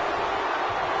suplex.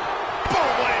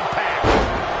 Boom, what impact.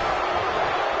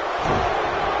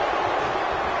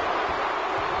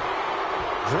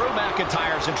 Drew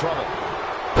McIntyre's in trouble.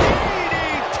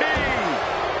 DDT.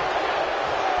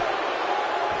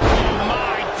 Oh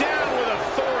my, down with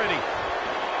authority.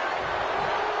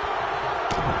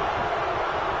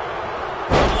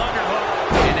 Underhook.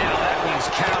 And now that means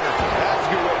counter. That's a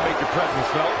good way to make your presence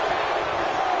felt.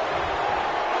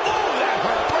 Oh, that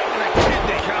hurt right in the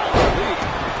kidney. Golly.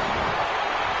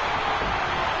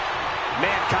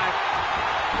 Mankind.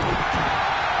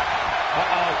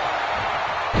 Uh-oh.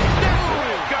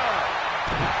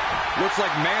 Looks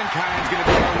like Mankind's going to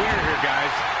be our winner here,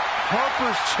 guys.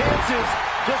 Harper's chances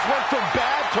just went from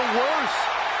bad to worse.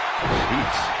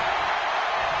 Jeez.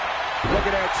 Look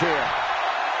at that chair.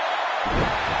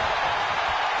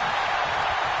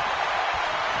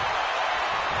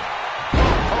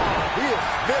 Oh, he is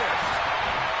finished.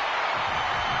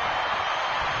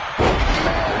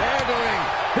 Manhandling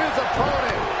his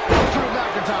opponent, Drew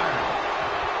McIntyre.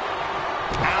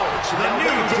 Ouch. The Now new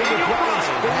Daniel Daniel Bryan's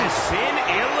Bryan has been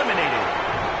eliminated.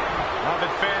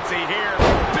 Nothing fancy here.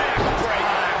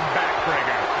 Backbreaker.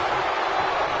 Backbreaker.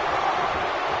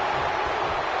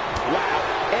 Wow,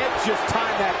 Edge just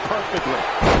timed that perfectly.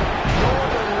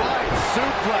 Northern Lights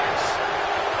suplex.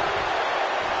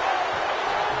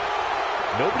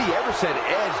 Nobody ever said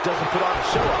Edge doesn't put on a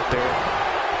show out there.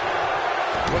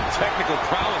 What technical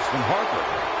prowess from Harper.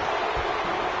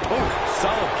 Oh,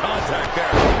 solid contact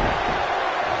there.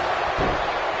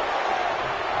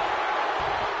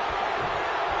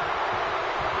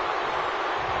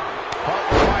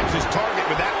 Harper finds his target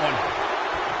with that one.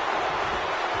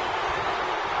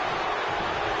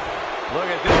 Look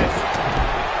at this.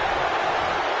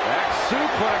 Back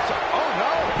suplex. Oh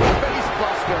no, face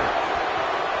buster.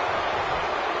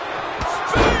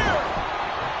 Spear!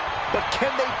 But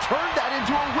can they turn that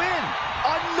into a win?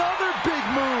 Another big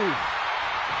move.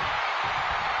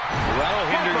 That'll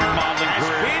hinder your modeling Has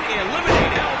career. been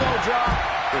eliminated. Elbow drop.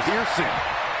 Piercing.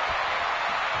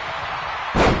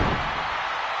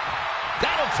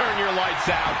 That'll turn your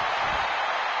lights out.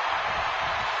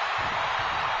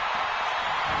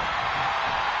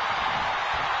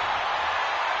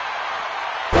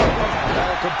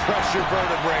 That'll compress your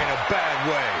vertebrae in a bad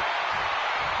way.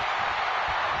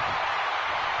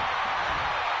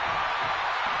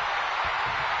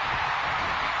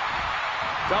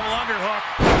 Double underhook.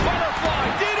 Butterfly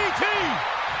DDT.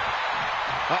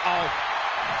 Uh-oh.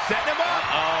 Setting him up.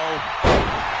 Uh-oh.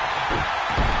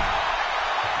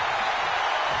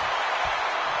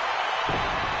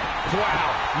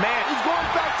 Wow. Man, He's going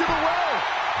back to the well.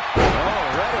 Oh,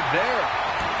 right up there.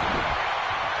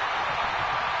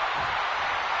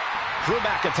 Drew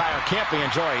McIntyre can't be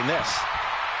enjoying this.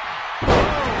 Oh,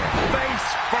 face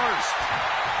first.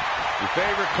 Your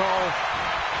favorite call.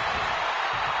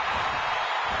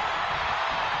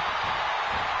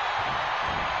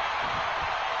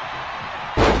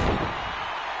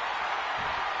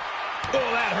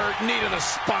 Oh, that hurt. Knee to the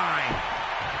spine.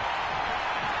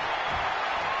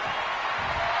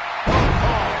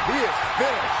 Oh, he is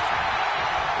finished.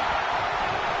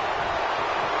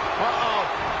 Uh-oh.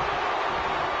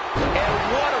 And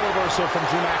what a reversal from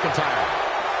Drew McIntyre.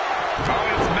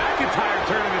 Oh, it's McIntyre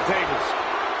turning the tables.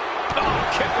 Oh,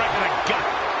 kick right to the gut.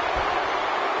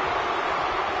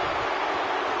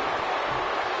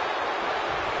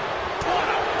 What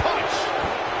a punch.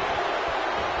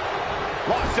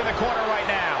 Lost in the corner right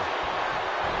now.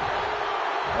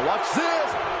 Now watch this.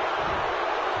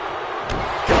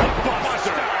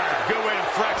 Buster. Good way to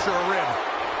fracture a rib.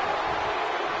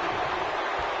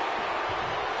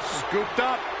 Scooped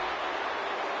up.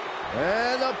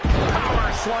 And a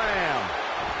power slam.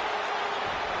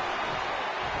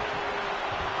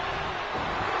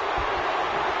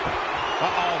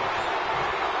 Uh-oh.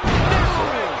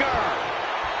 Neckbreaker.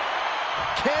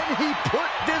 Can he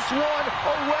put this one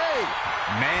away?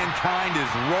 Mankind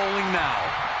is rolling now.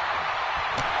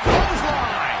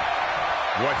 Clothesline.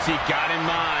 What's he got in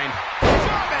mind?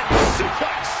 German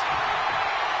suplex.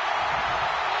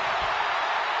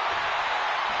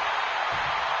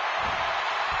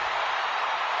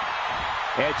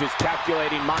 Edge's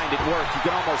calculating mind at work. You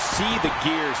can almost see the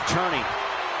gears turning.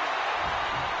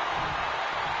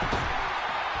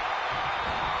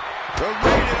 The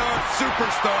rated-R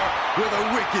superstar with a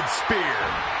wicked spear.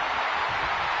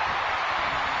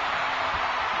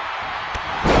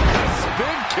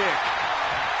 Spin kick.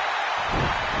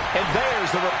 And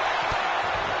there's the...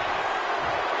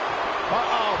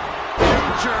 Uh-oh.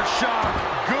 Future shock.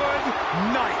 Good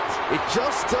night. It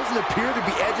just doesn't appear to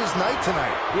be Edge's night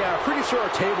tonight. Yeah, pretty sure our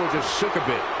table just shook a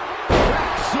bit.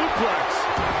 Back suplex.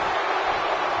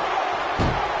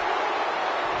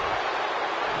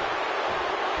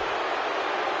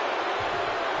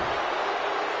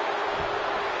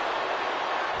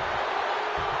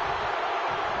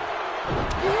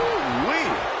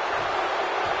 Ooh-wee.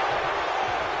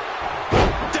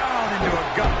 Down into a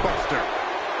gutbuster.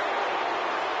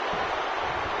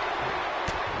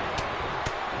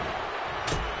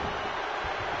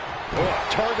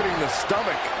 Targeting the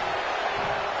stomach.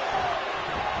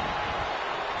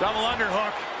 Double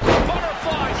underhook.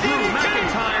 Butterfly Drew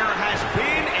McIntyre has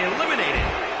been eliminated.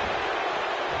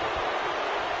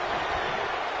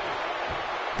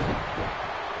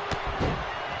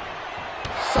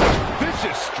 Such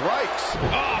vicious strikes.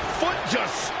 Oh, foot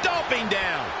just stomping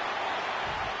down.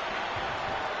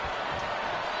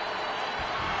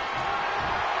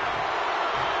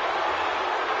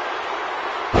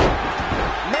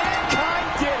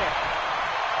 Mankind did it.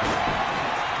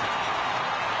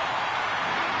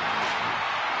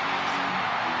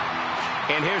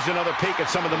 And here's another peek at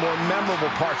some of the more memorable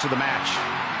parts of the match.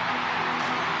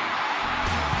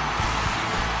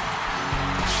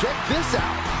 Check this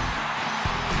out.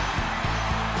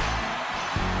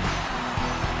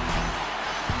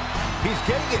 He's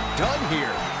getting it done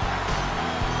here.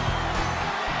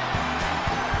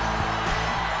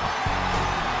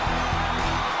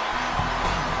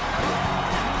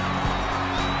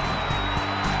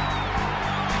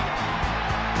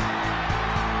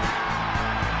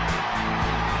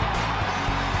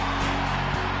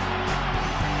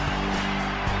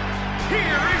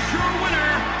 your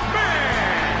winner,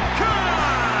 Mankind!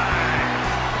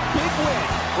 Big win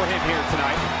for him here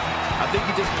tonight. I think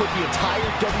he just put the entire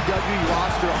WWE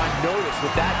roster on notice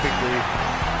with that victory.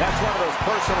 That's one of those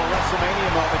personal WrestleMania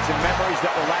moments and memories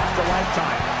that will last a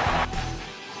lifetime.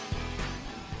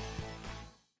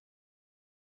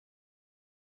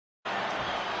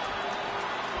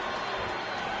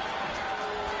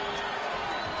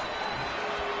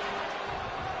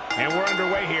 And we're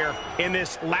underway here in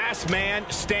this last man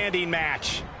standing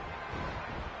match.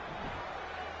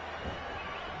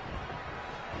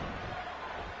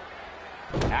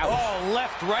 Ouch. Oh,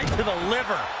 left right to the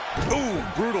liver. Ooh,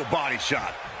 brutal body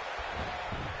shot.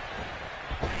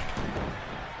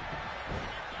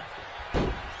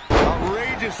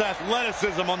 Outrageous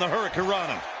athleticism on the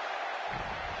Hurricanrana.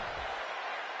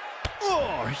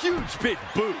 Oh, huge big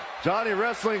boot. Johnny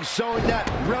Wrestling showing that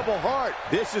rebel heart.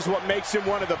 This is what makes him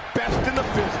one of the best in the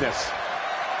business.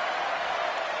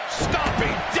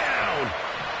 Stomping down.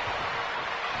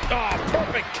 Oh,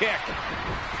 perfect kick.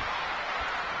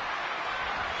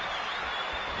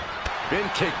 Bin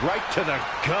kick right to the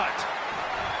gut.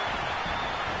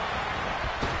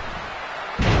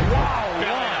 Wow,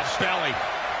 belly to belly.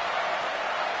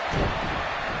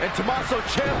 And Tommaso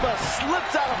Ciampa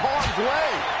slips out of harm's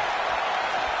way.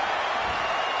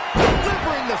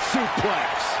 Delivering the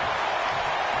suplex.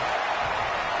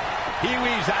 He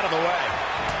weaves out of the way.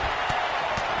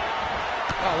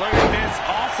 Oh, look at this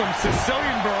awesome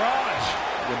Sicilian barrage.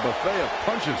 The buffet of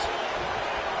punches.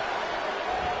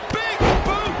 Big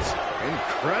boot.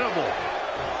 Incredible.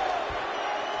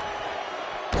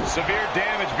 Severe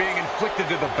damage being inflicted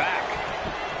to the back.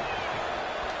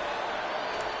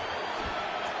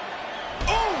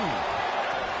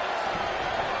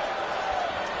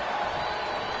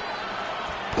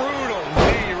 Brutal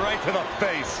knee right to the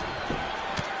face.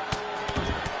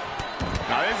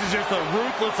 Now this is just a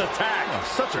ruthless attack. Oh,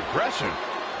 such aggression.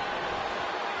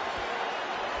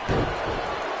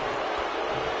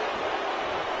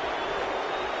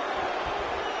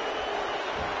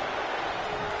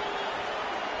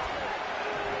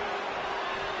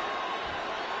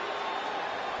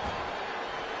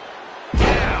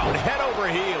 Down, head over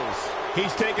heels.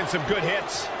 He's taking some good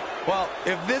hits. Well,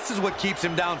 if this is what keeps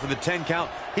him down for the 10 count,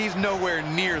 he's nowhere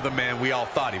near the man we all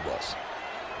thought he was.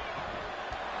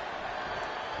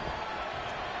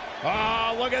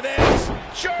 Oh, look at this.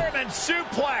 German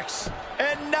suplex.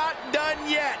 And not done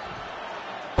yet.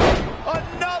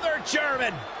 Another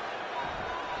German.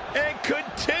 And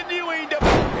continuing to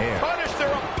punish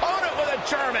their opponent with a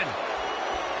German.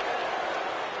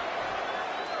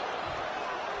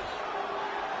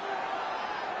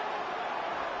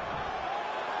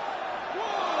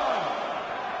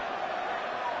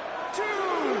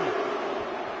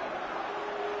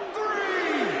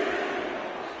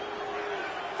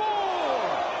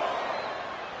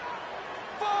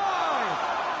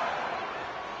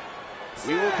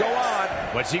 We will go on.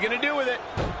 What's he going to do with it?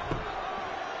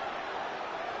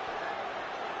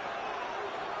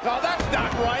 Oh, that's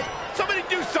not right. Somebody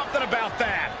do something about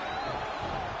that.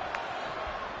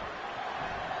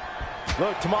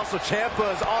 Look, Tommaso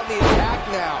Ciampa is on the attack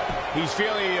now. He's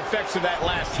feeling the effects of that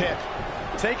last hit.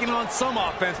 Taking on some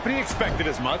offense, but he expected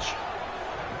as much.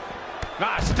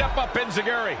 Step up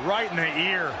Enziguri. Right in the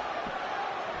ear.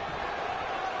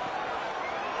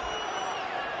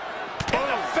 In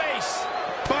the face.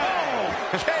 Boom.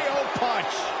 KO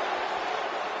punch.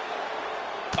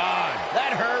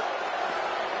 That hurt.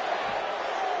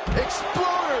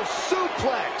 Exploder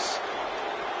suplex.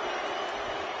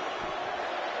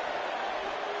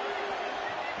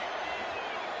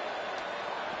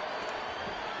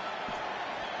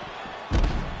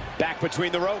 Back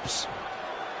between the ropes.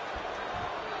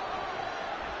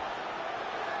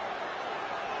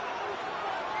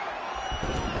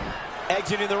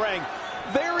 Exiting the ring.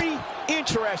 Very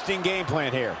interesting game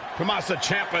plan here. Tommaso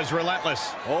Ciampa is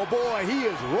relentless. Oh boy, he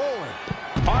is rolling.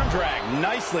 Arm drag,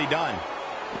 nicely done.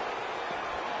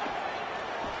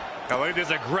 Oh, look at this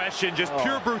aggression, just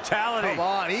pure brutality. Come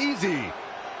on, easy.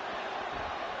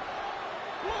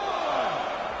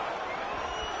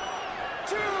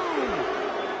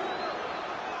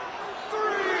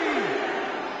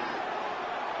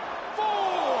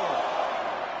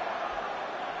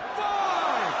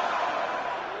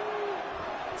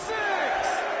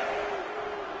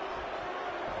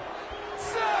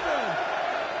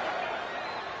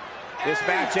 This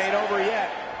match ain't over yet.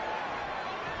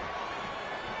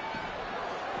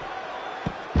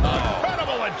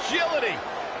 Incredible agility.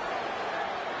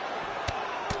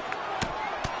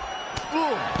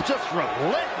 Ooh, just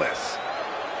relentless.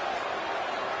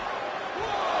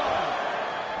 One,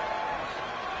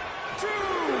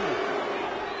 two.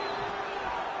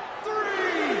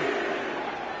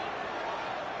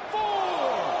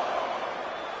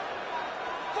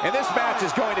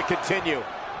 match is going to continue.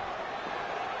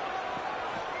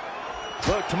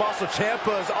 Look, Tommaso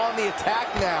Ciampa is on the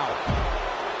attack now.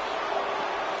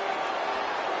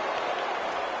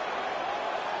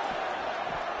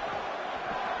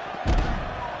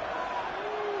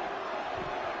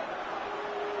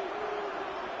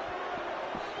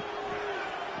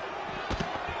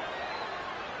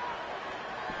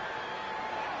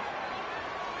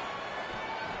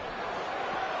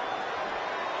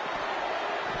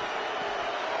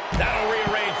 That'll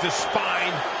rearrange the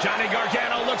spine. Johnny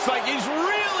Gargano looks like he's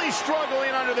really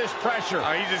struggling under this pressure.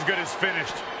 He's as good as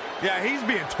finished. Yeah, he's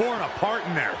being torn apart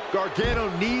in there.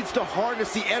 Gargano needs to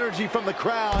harness the energy from the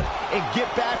crowd and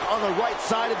get back on the right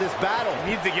side of this battle.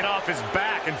 He needs to get off his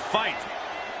back and fight.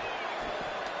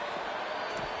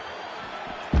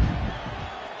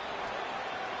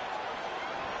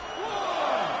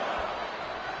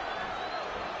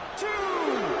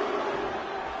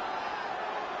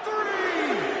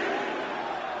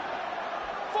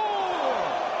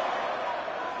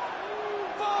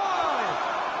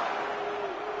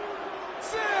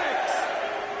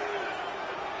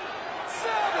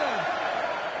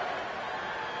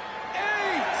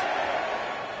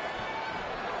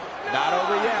 Not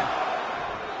over yet.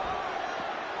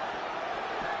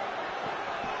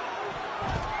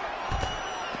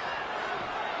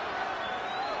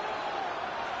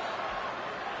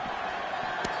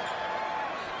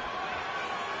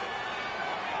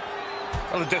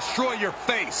 It'll destroy your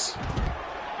face.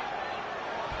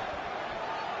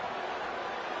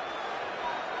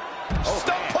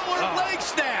 Stump puller leg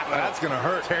snap. That's gonna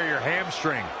hurt. Tear your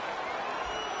hamstring.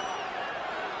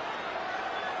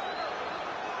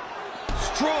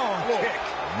 Strong kick.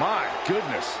 My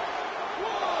goodness. 1,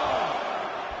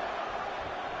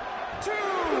 2,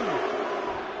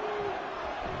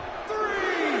 3,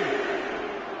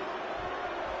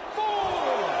 4,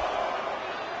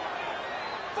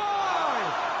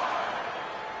 5,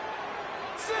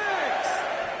 6,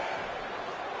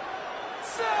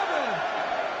 7.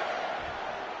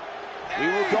 We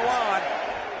will go on.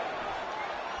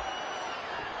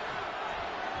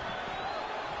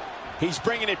 He's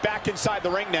bringing it back inside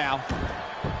the ring now.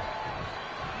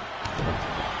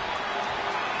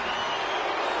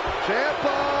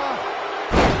 Ciampa,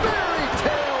 fairy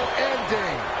tale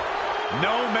ending.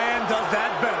 No man does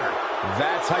that better.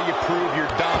 That's how you prove your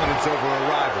dominance over a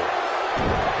rival.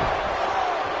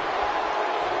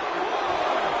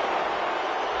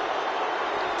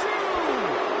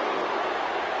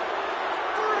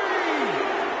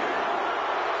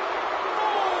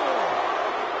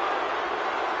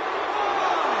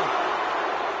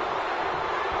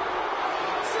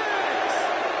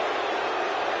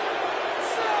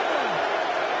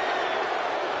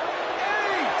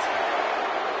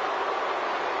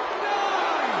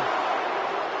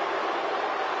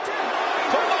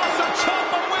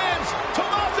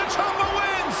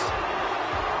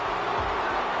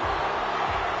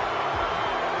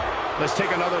 Let's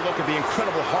take another look at the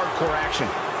incredible hardcore action.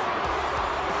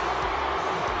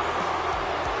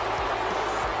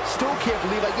 Still can't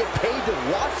believe I get paid to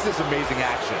watch this amazing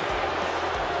action.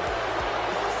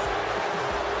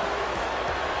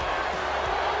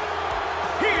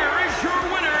 Here is your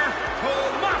winner,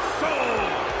 Tommaso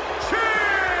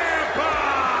Ciampa!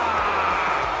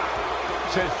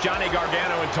 Since Johnny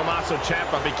Gargano and Tommaso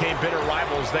Ciampa became bitter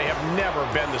rivals, they have never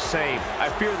been the same. I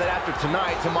fear that after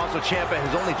tonight, Tommaso Ciampa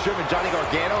has only driven Johnny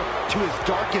Gargano to his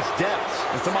darkest depths.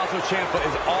 And Tommaso Ciampa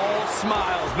is all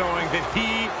smiles knowing that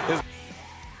he is...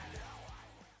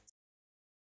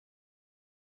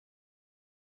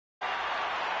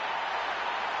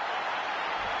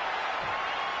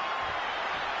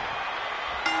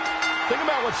 Think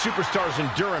about what superstars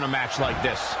endure in a match like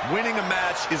this. Winning a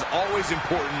match is always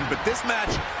important, but this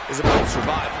match is about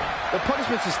survival. The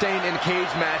punishment sustained in cage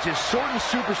matches shorten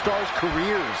superstars'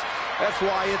 careers. That's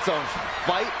why it's a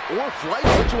fight or flight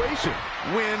situation.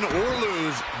 Win or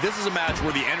lose, this is a match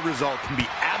where the end result can be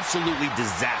absolutely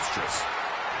disastrous.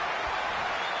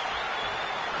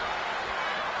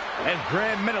 And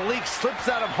Grand Metalik slips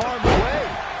out of harm's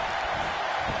way.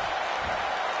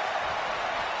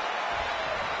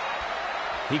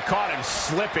 He caught him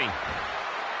slipping.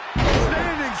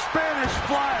 Standing Spanish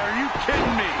fly, are you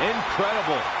kidding me?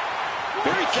 Incredible.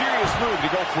 Very curious move to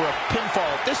go for a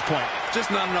pinfall at this point. Just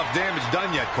not enough damage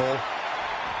done yet, Cole.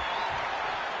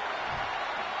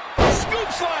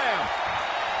 Scoop slam.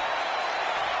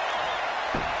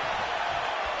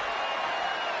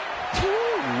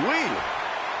 Woo-wee.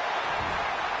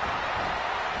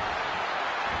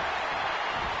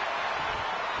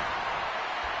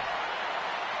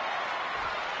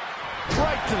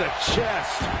 Right to the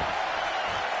chest.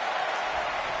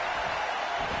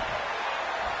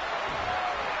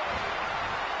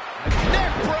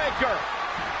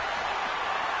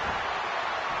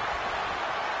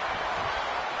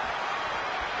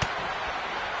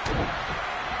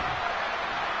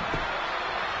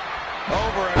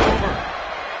 Over and over.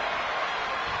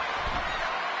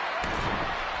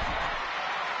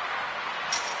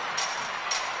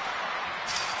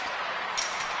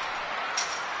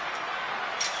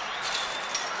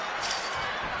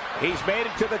 He's made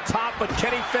it to the top, but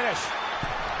can he finish?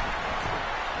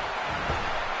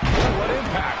 What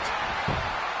impact.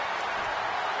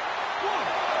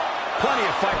 Plenty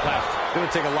of fight left. It's going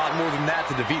to take a lot more than that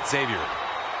to defeat Xavier.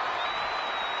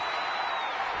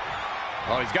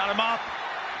 Oh, he's got him up.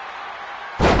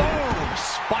 Boom!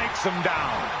 Spikes him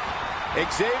down.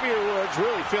 Xavier Woods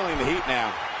really feeling the heat now.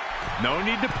 No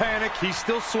need to panic. He's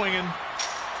still swinging.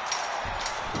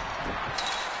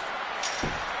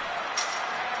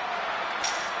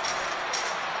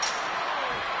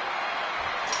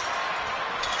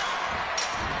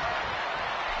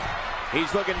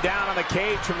 He's looking down on the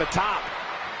cage from the top.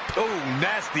 Oh,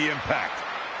 nasty impact.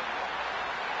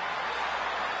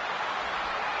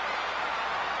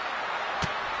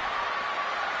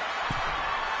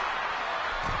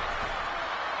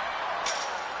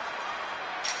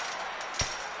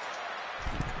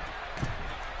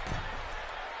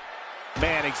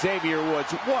 Man, Xavier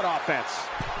Woods, what offense.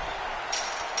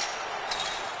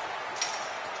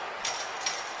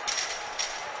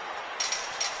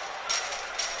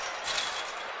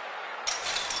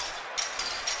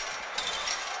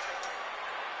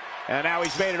 And now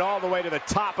he's made it all the way to the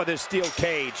top of this steel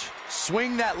cage.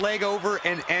 Swing that leg over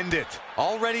and end it.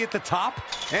 Already at the top?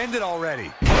 End it already.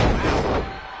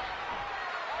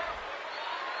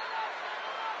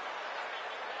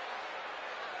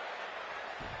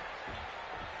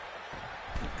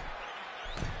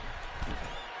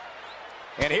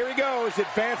 And here he goes,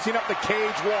 advancing up the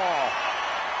cage wall.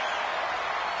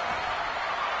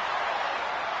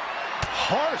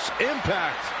 Harsh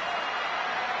impact.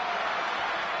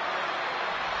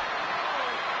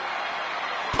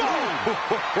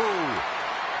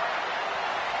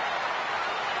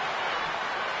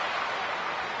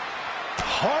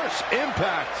 Harsh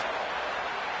impact.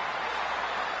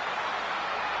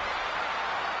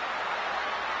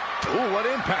 Ooh, what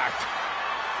impact.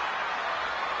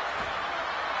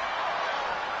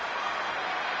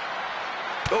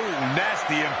 Oh,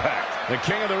 nasty impact. The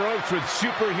king of the ropes with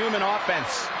superhuman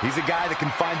offense. He's a guy that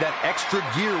can find that extra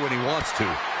gear when he wants to.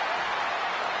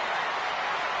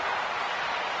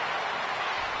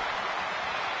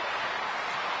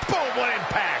 Boom, what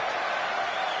impact.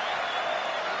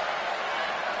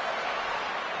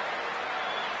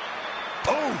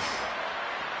 Oof.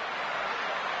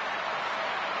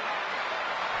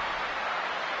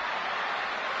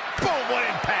 Boom, what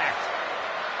impact.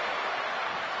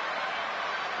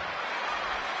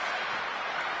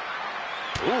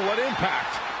 Ooh, what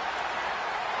impact.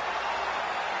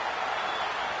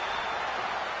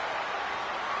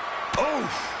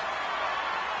 Oof.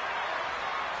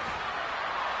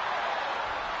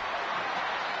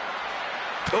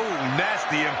 Oh,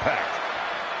 nasty impact.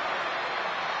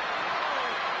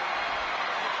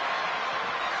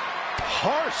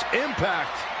 Harsh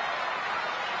impact.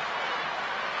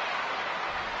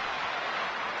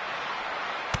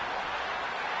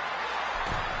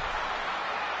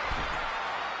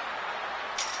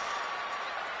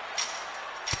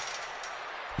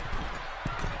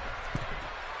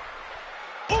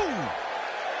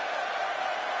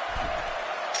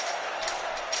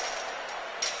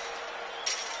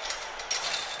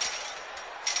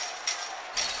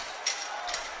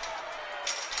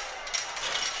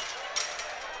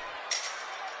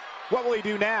 What will he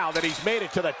do now that he's made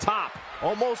it to the top?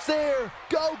 Almost there.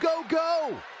 Go, go,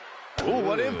 go. Ooh,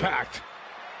 what impact.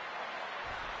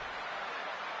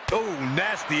 Oh,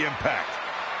 nasty impact.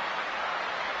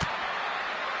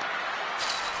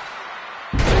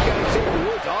 They got Xavier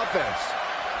Woods offense.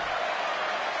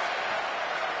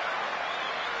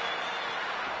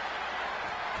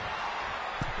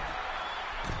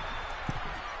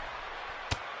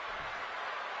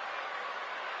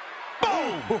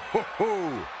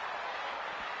 Boom!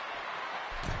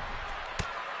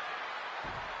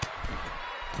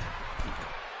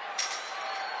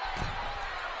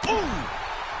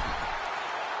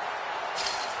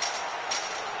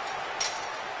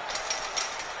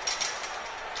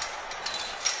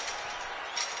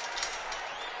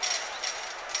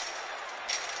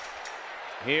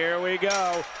 Here we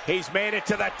go. He's made it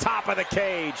to the top of the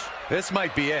cage. This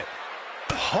might be it.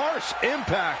 Harsh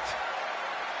impact.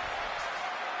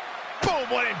 Boom,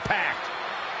 what impact.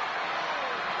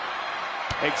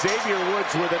 Xavier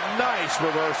Woods with a nice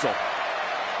reversal.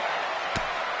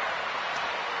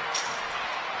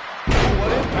 Ooh,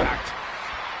 what impact.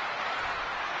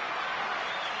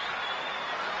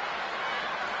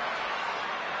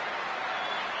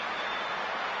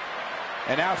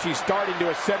 And now she's starting to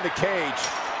ascend the cage.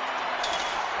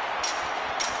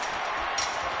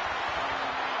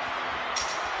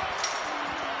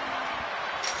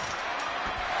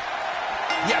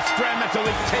 Yes, Grand Mental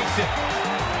League takes it.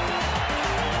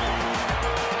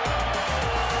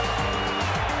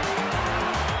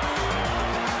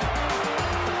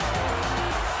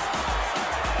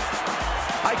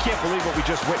 I can't believe what we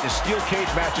just witnessed. Steel cage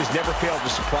matches never fail to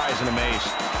surprise and amaze.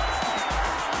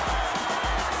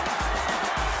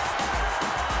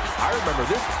 I remember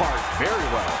this part very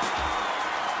well.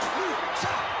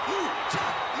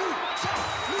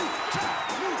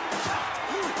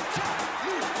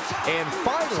 And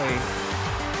finally,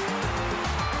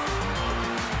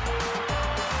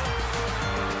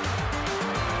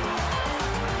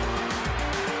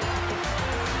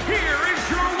 here is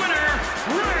your winner,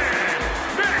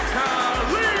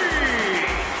 Mattiii.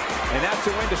 And that's a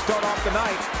win to start off the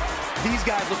night. These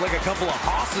guys look like a couple of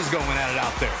hosses going at it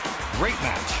out there. Great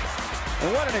match.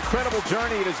 And what an incredible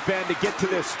journey it has been to get to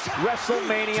this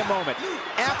WrestleMania moment.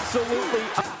 Absolutely.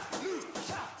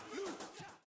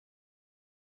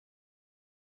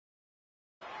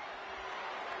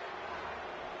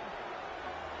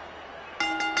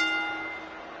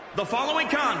 The following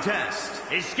contest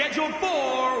is scheduled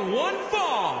for one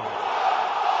fall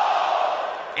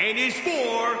and is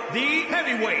for the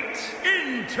Heavyweight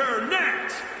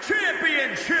Internet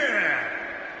Championship.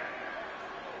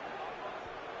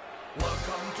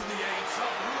 Welcome to the age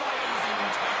of rising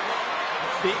terror.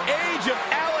 The age of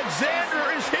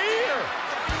Alexander is here.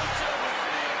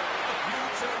 The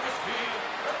future is here.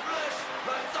 The flesh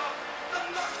lights up the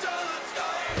nocturnal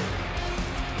sky.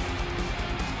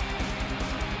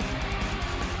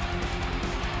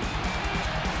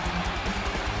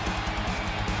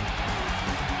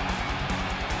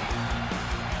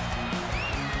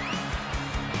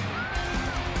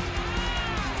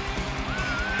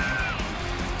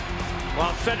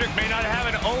 While Cedric may not have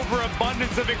an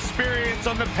overabundance of experience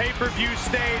on the pay-per-view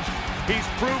stage, he's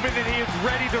proven that he is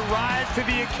ready to rise to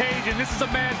the occasion. This is a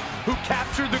man who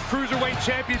captured the Cruiserweight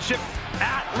Championship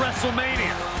at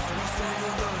WrestleMania.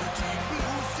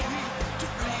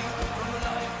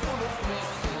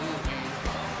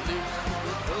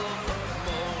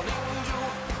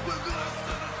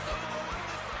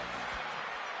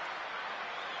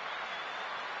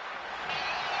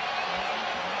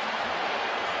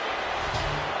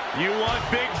 You want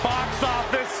big box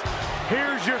office?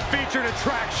 Here's your featured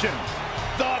attraction,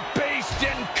 The Beast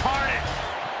Incarnate.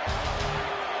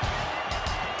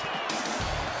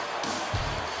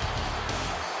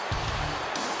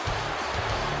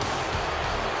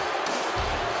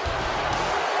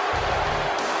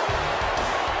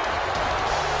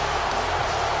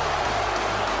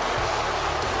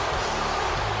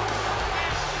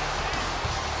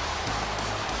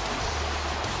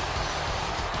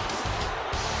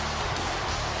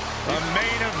 a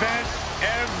main event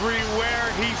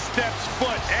everywhere he steps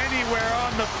foot, anywhere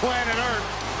on the planet Earth.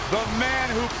 The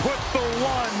man who put the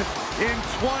one in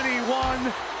 21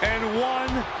 and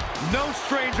won, no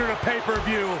stranger to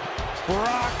pay-per-view,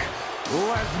 Brock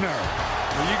Lesnar.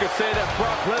 Well, you could say that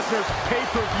Brock Lesnar's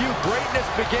pay-per-view greatness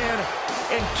began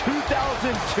in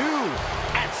 2002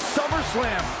 at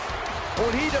SummerSlam,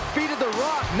 when he defeated The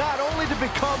Rock not only to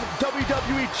become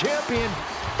WWE Champion,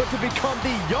 but to become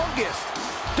the youngest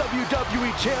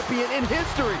WWE Champion in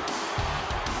history.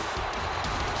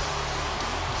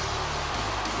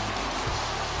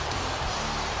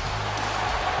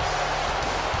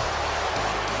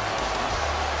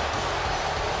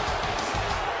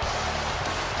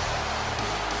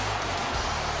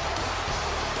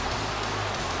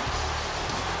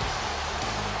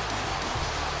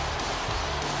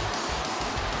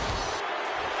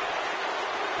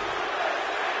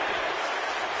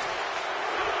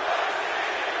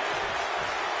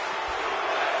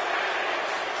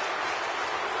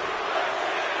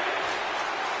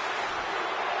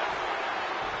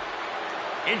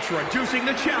 Introducing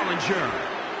the challenger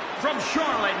from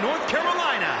Charlotte, North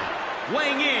Carolina,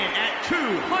 weighing in at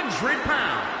 200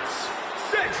 pounds,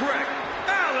 Cedric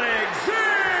Alexander.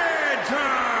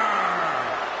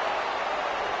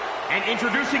 And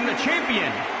introducing the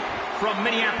champion from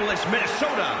Minneapolis,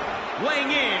 Minnesota,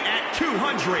 weighing in at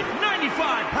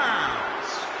 295 pounds,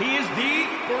 he is the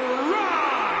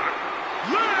Brock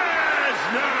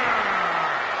Lesnar.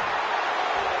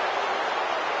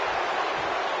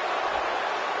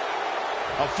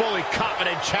 A fully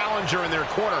competent challenger in their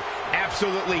corner,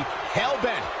 absolutely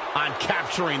hell-bent on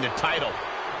capturing the title.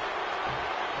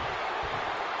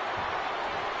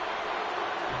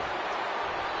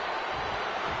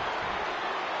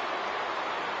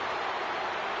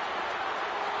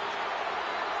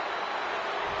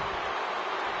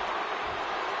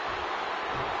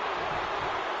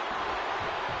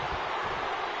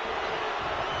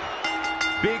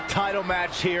 Big title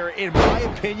match here. In my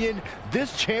opinion,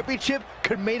 this championship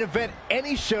could main event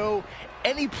any show,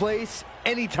 any place,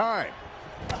 anytime.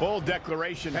 Full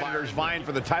declaration, competitors vying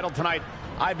for the title tonight.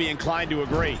 I'd be inclined to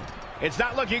agree. It's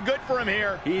not looking good for him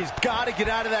here. He's got to get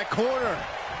out of that corner.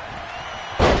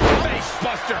 Face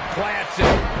buster plants it.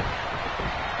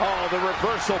 Oh, the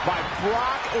reversal by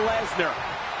Brock Lesnar.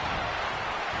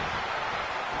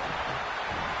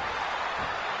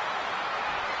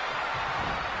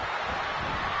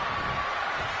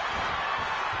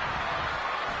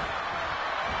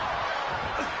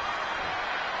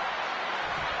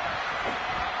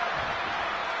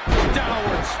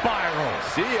 Downward spiral.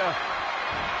 See ya.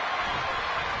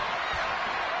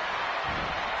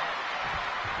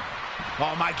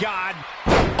 Oh, my God.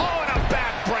 Oh, and a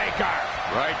backbreaker.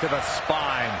 Right to the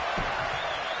spine.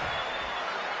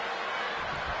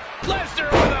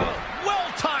 Lesnar with a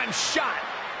well-timed shot.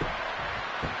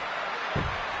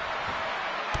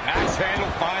 Axe handle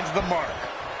finds the mark.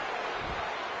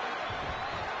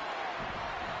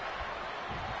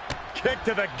 Kick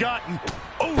to the gut and,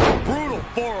 oh, brutal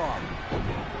forearm.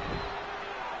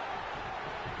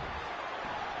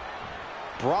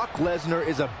 Brock Lesnar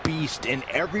is a beast in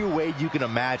every way you can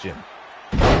imagine.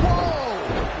 Whoa!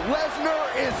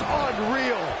 Lesnar is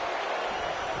unreal.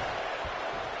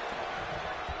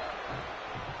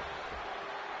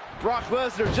 Brock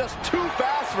Lesnar just too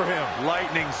fast for him.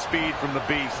 Lightning speed from the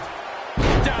beast.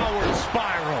 Downward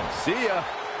spiral. See ya.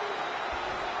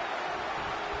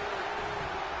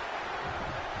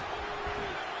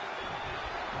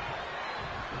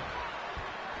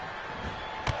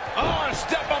 Oh, a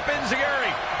step up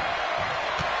enziguri.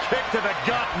 Kick to the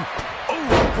gut and,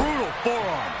 oh, brutal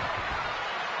forearm.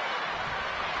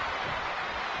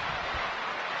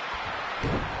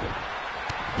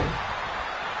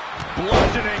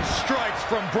 Bludgeoning strikes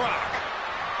from Brock.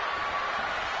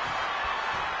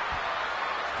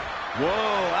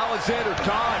 Whoa, Alexander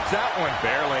dodged that one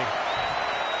barely.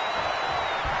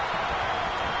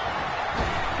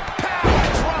 Power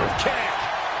drop kick.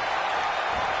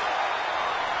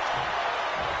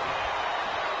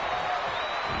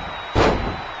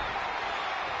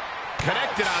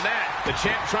 Connected on that. The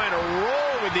champ trying to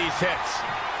roll with these hits.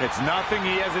 It's nothing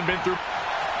he hasn't been through.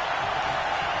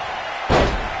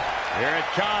 Here it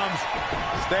comes.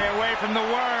 Stay away from the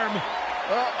worm.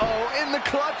 Uh-oh, in the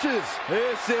clutches.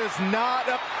 This is not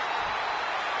a...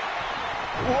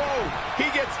 Whoa, he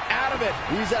gets out of it.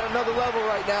 He's at another level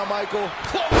right now, Michael.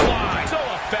 Clothesline. So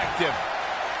effective.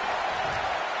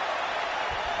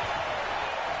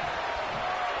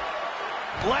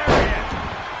 Lariat.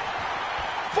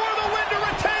 For the win to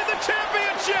retain the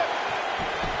championship.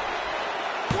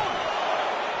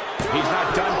 He's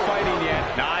not done fighting yet.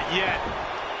 Not yet.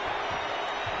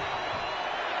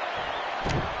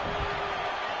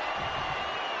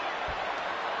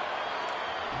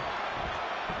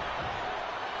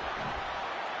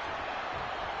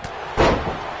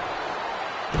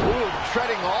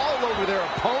 Treading all over their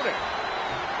opponent.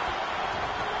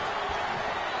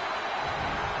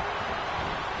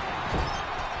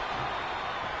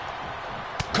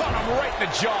 Caught him right in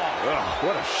the jaw. Ugh,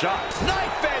 what a shot.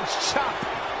 Knife edge chop.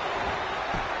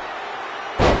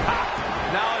 Ha!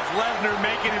 Now it's Lesnar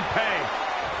making him pay.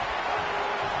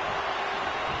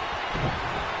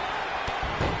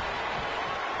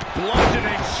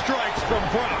 Bludgeoning strikes from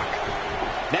Brock.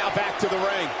 Now back to the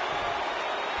ring.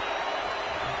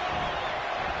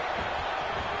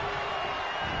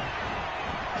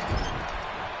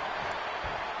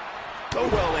 A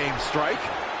well-aimed strike.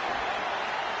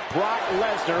 Brock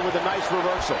Lesnar with a nice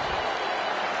reversal.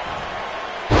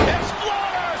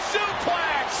 Exploder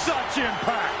suplex. Such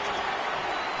impact.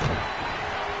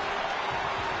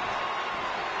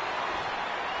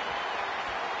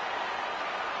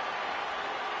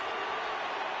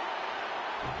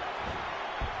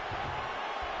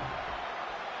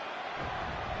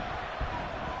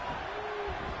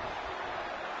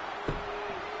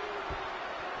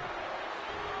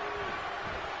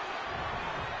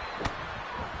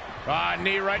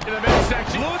 Knee right to the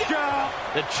midsection. Look out!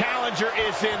 The challenger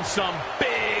is in some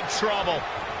big trouble.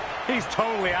 He's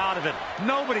totally out of it.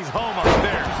 Nobody's home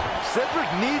upstairs. Cedric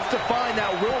needs to find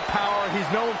that willpower he's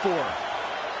known for.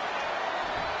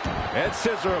 Head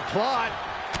scissor applied.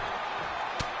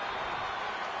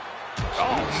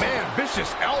 Oh, man,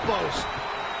 vicious elbows.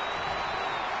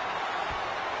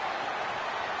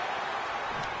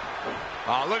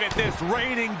 Oh, look at this,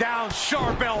 raining down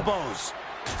sharp elbows.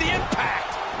 The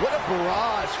impact. What a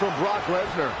barrage from Brock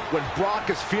Lesnar. When Brock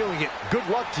is feeling it, good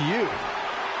luck to you.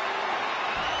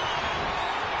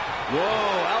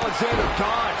 Whoa, Alexander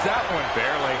dodged that one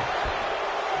barely.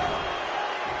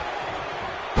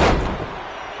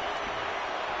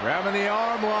 Grabbing the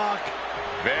arm lock.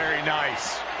 Very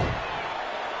nice.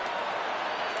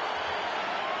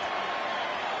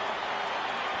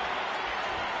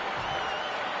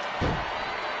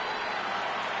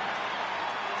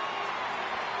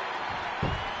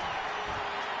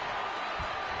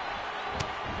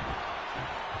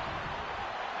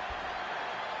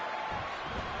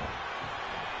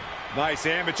 Nice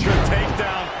amateur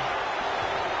takedown.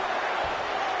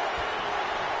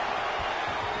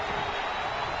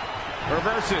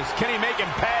 Reverses. Can he make him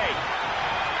pay?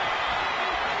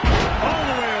 All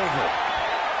the way over.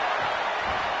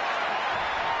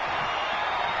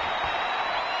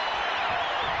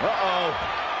 Uh-oh.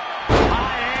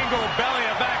 High angle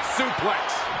belly-to-back suplex.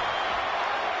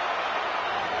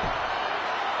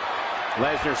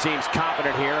 Lesnar seems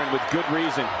confident here, and with good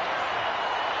reason.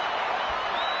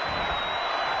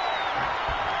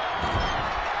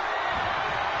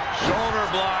 Shoulder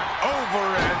block over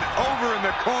and over in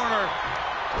the corner.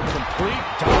 Complete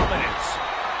dominance.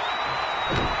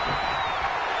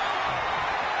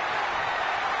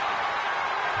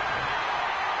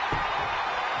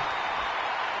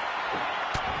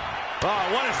 Oh,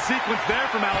 what a sequence there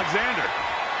from Alexander.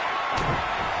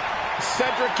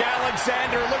 Cedric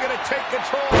Alexander looking to take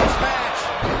control of this match.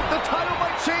 The title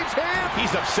might change hands.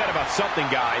 He's upset about something,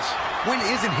 guys. When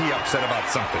isn't he upset about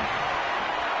something?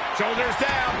 Shoulders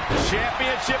down.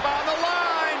 Championship on the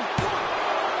line.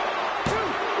 1, 2,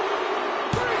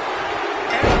 3.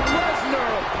 And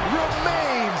Lesnar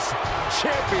remains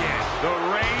champion. The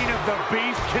reign of the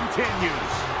Beast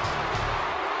continues.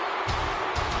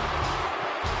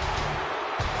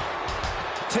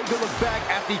 Take a look back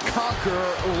at the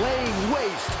Conqueror laying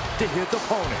waste to his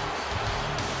opponent.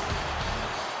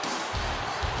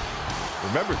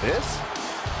 Remember this?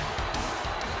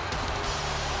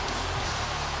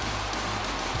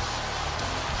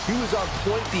 He was on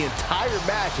point the entire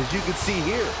match, as you can see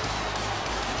here.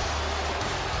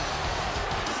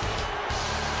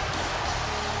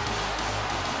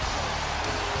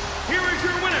 Here is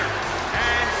your winner,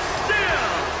 and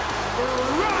still,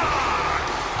 Brock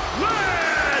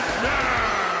Lesnar!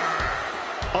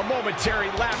 A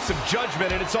momentary lapse of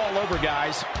judgment, and it's all over,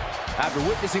 guys. After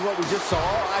witnessing what we just saw,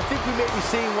 I think we may be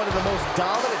seeing one of the most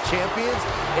dominant champions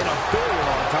in a very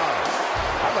long time.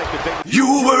 I'd like to think You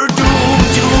were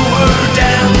doomed, you were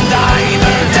damned,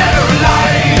 either dead or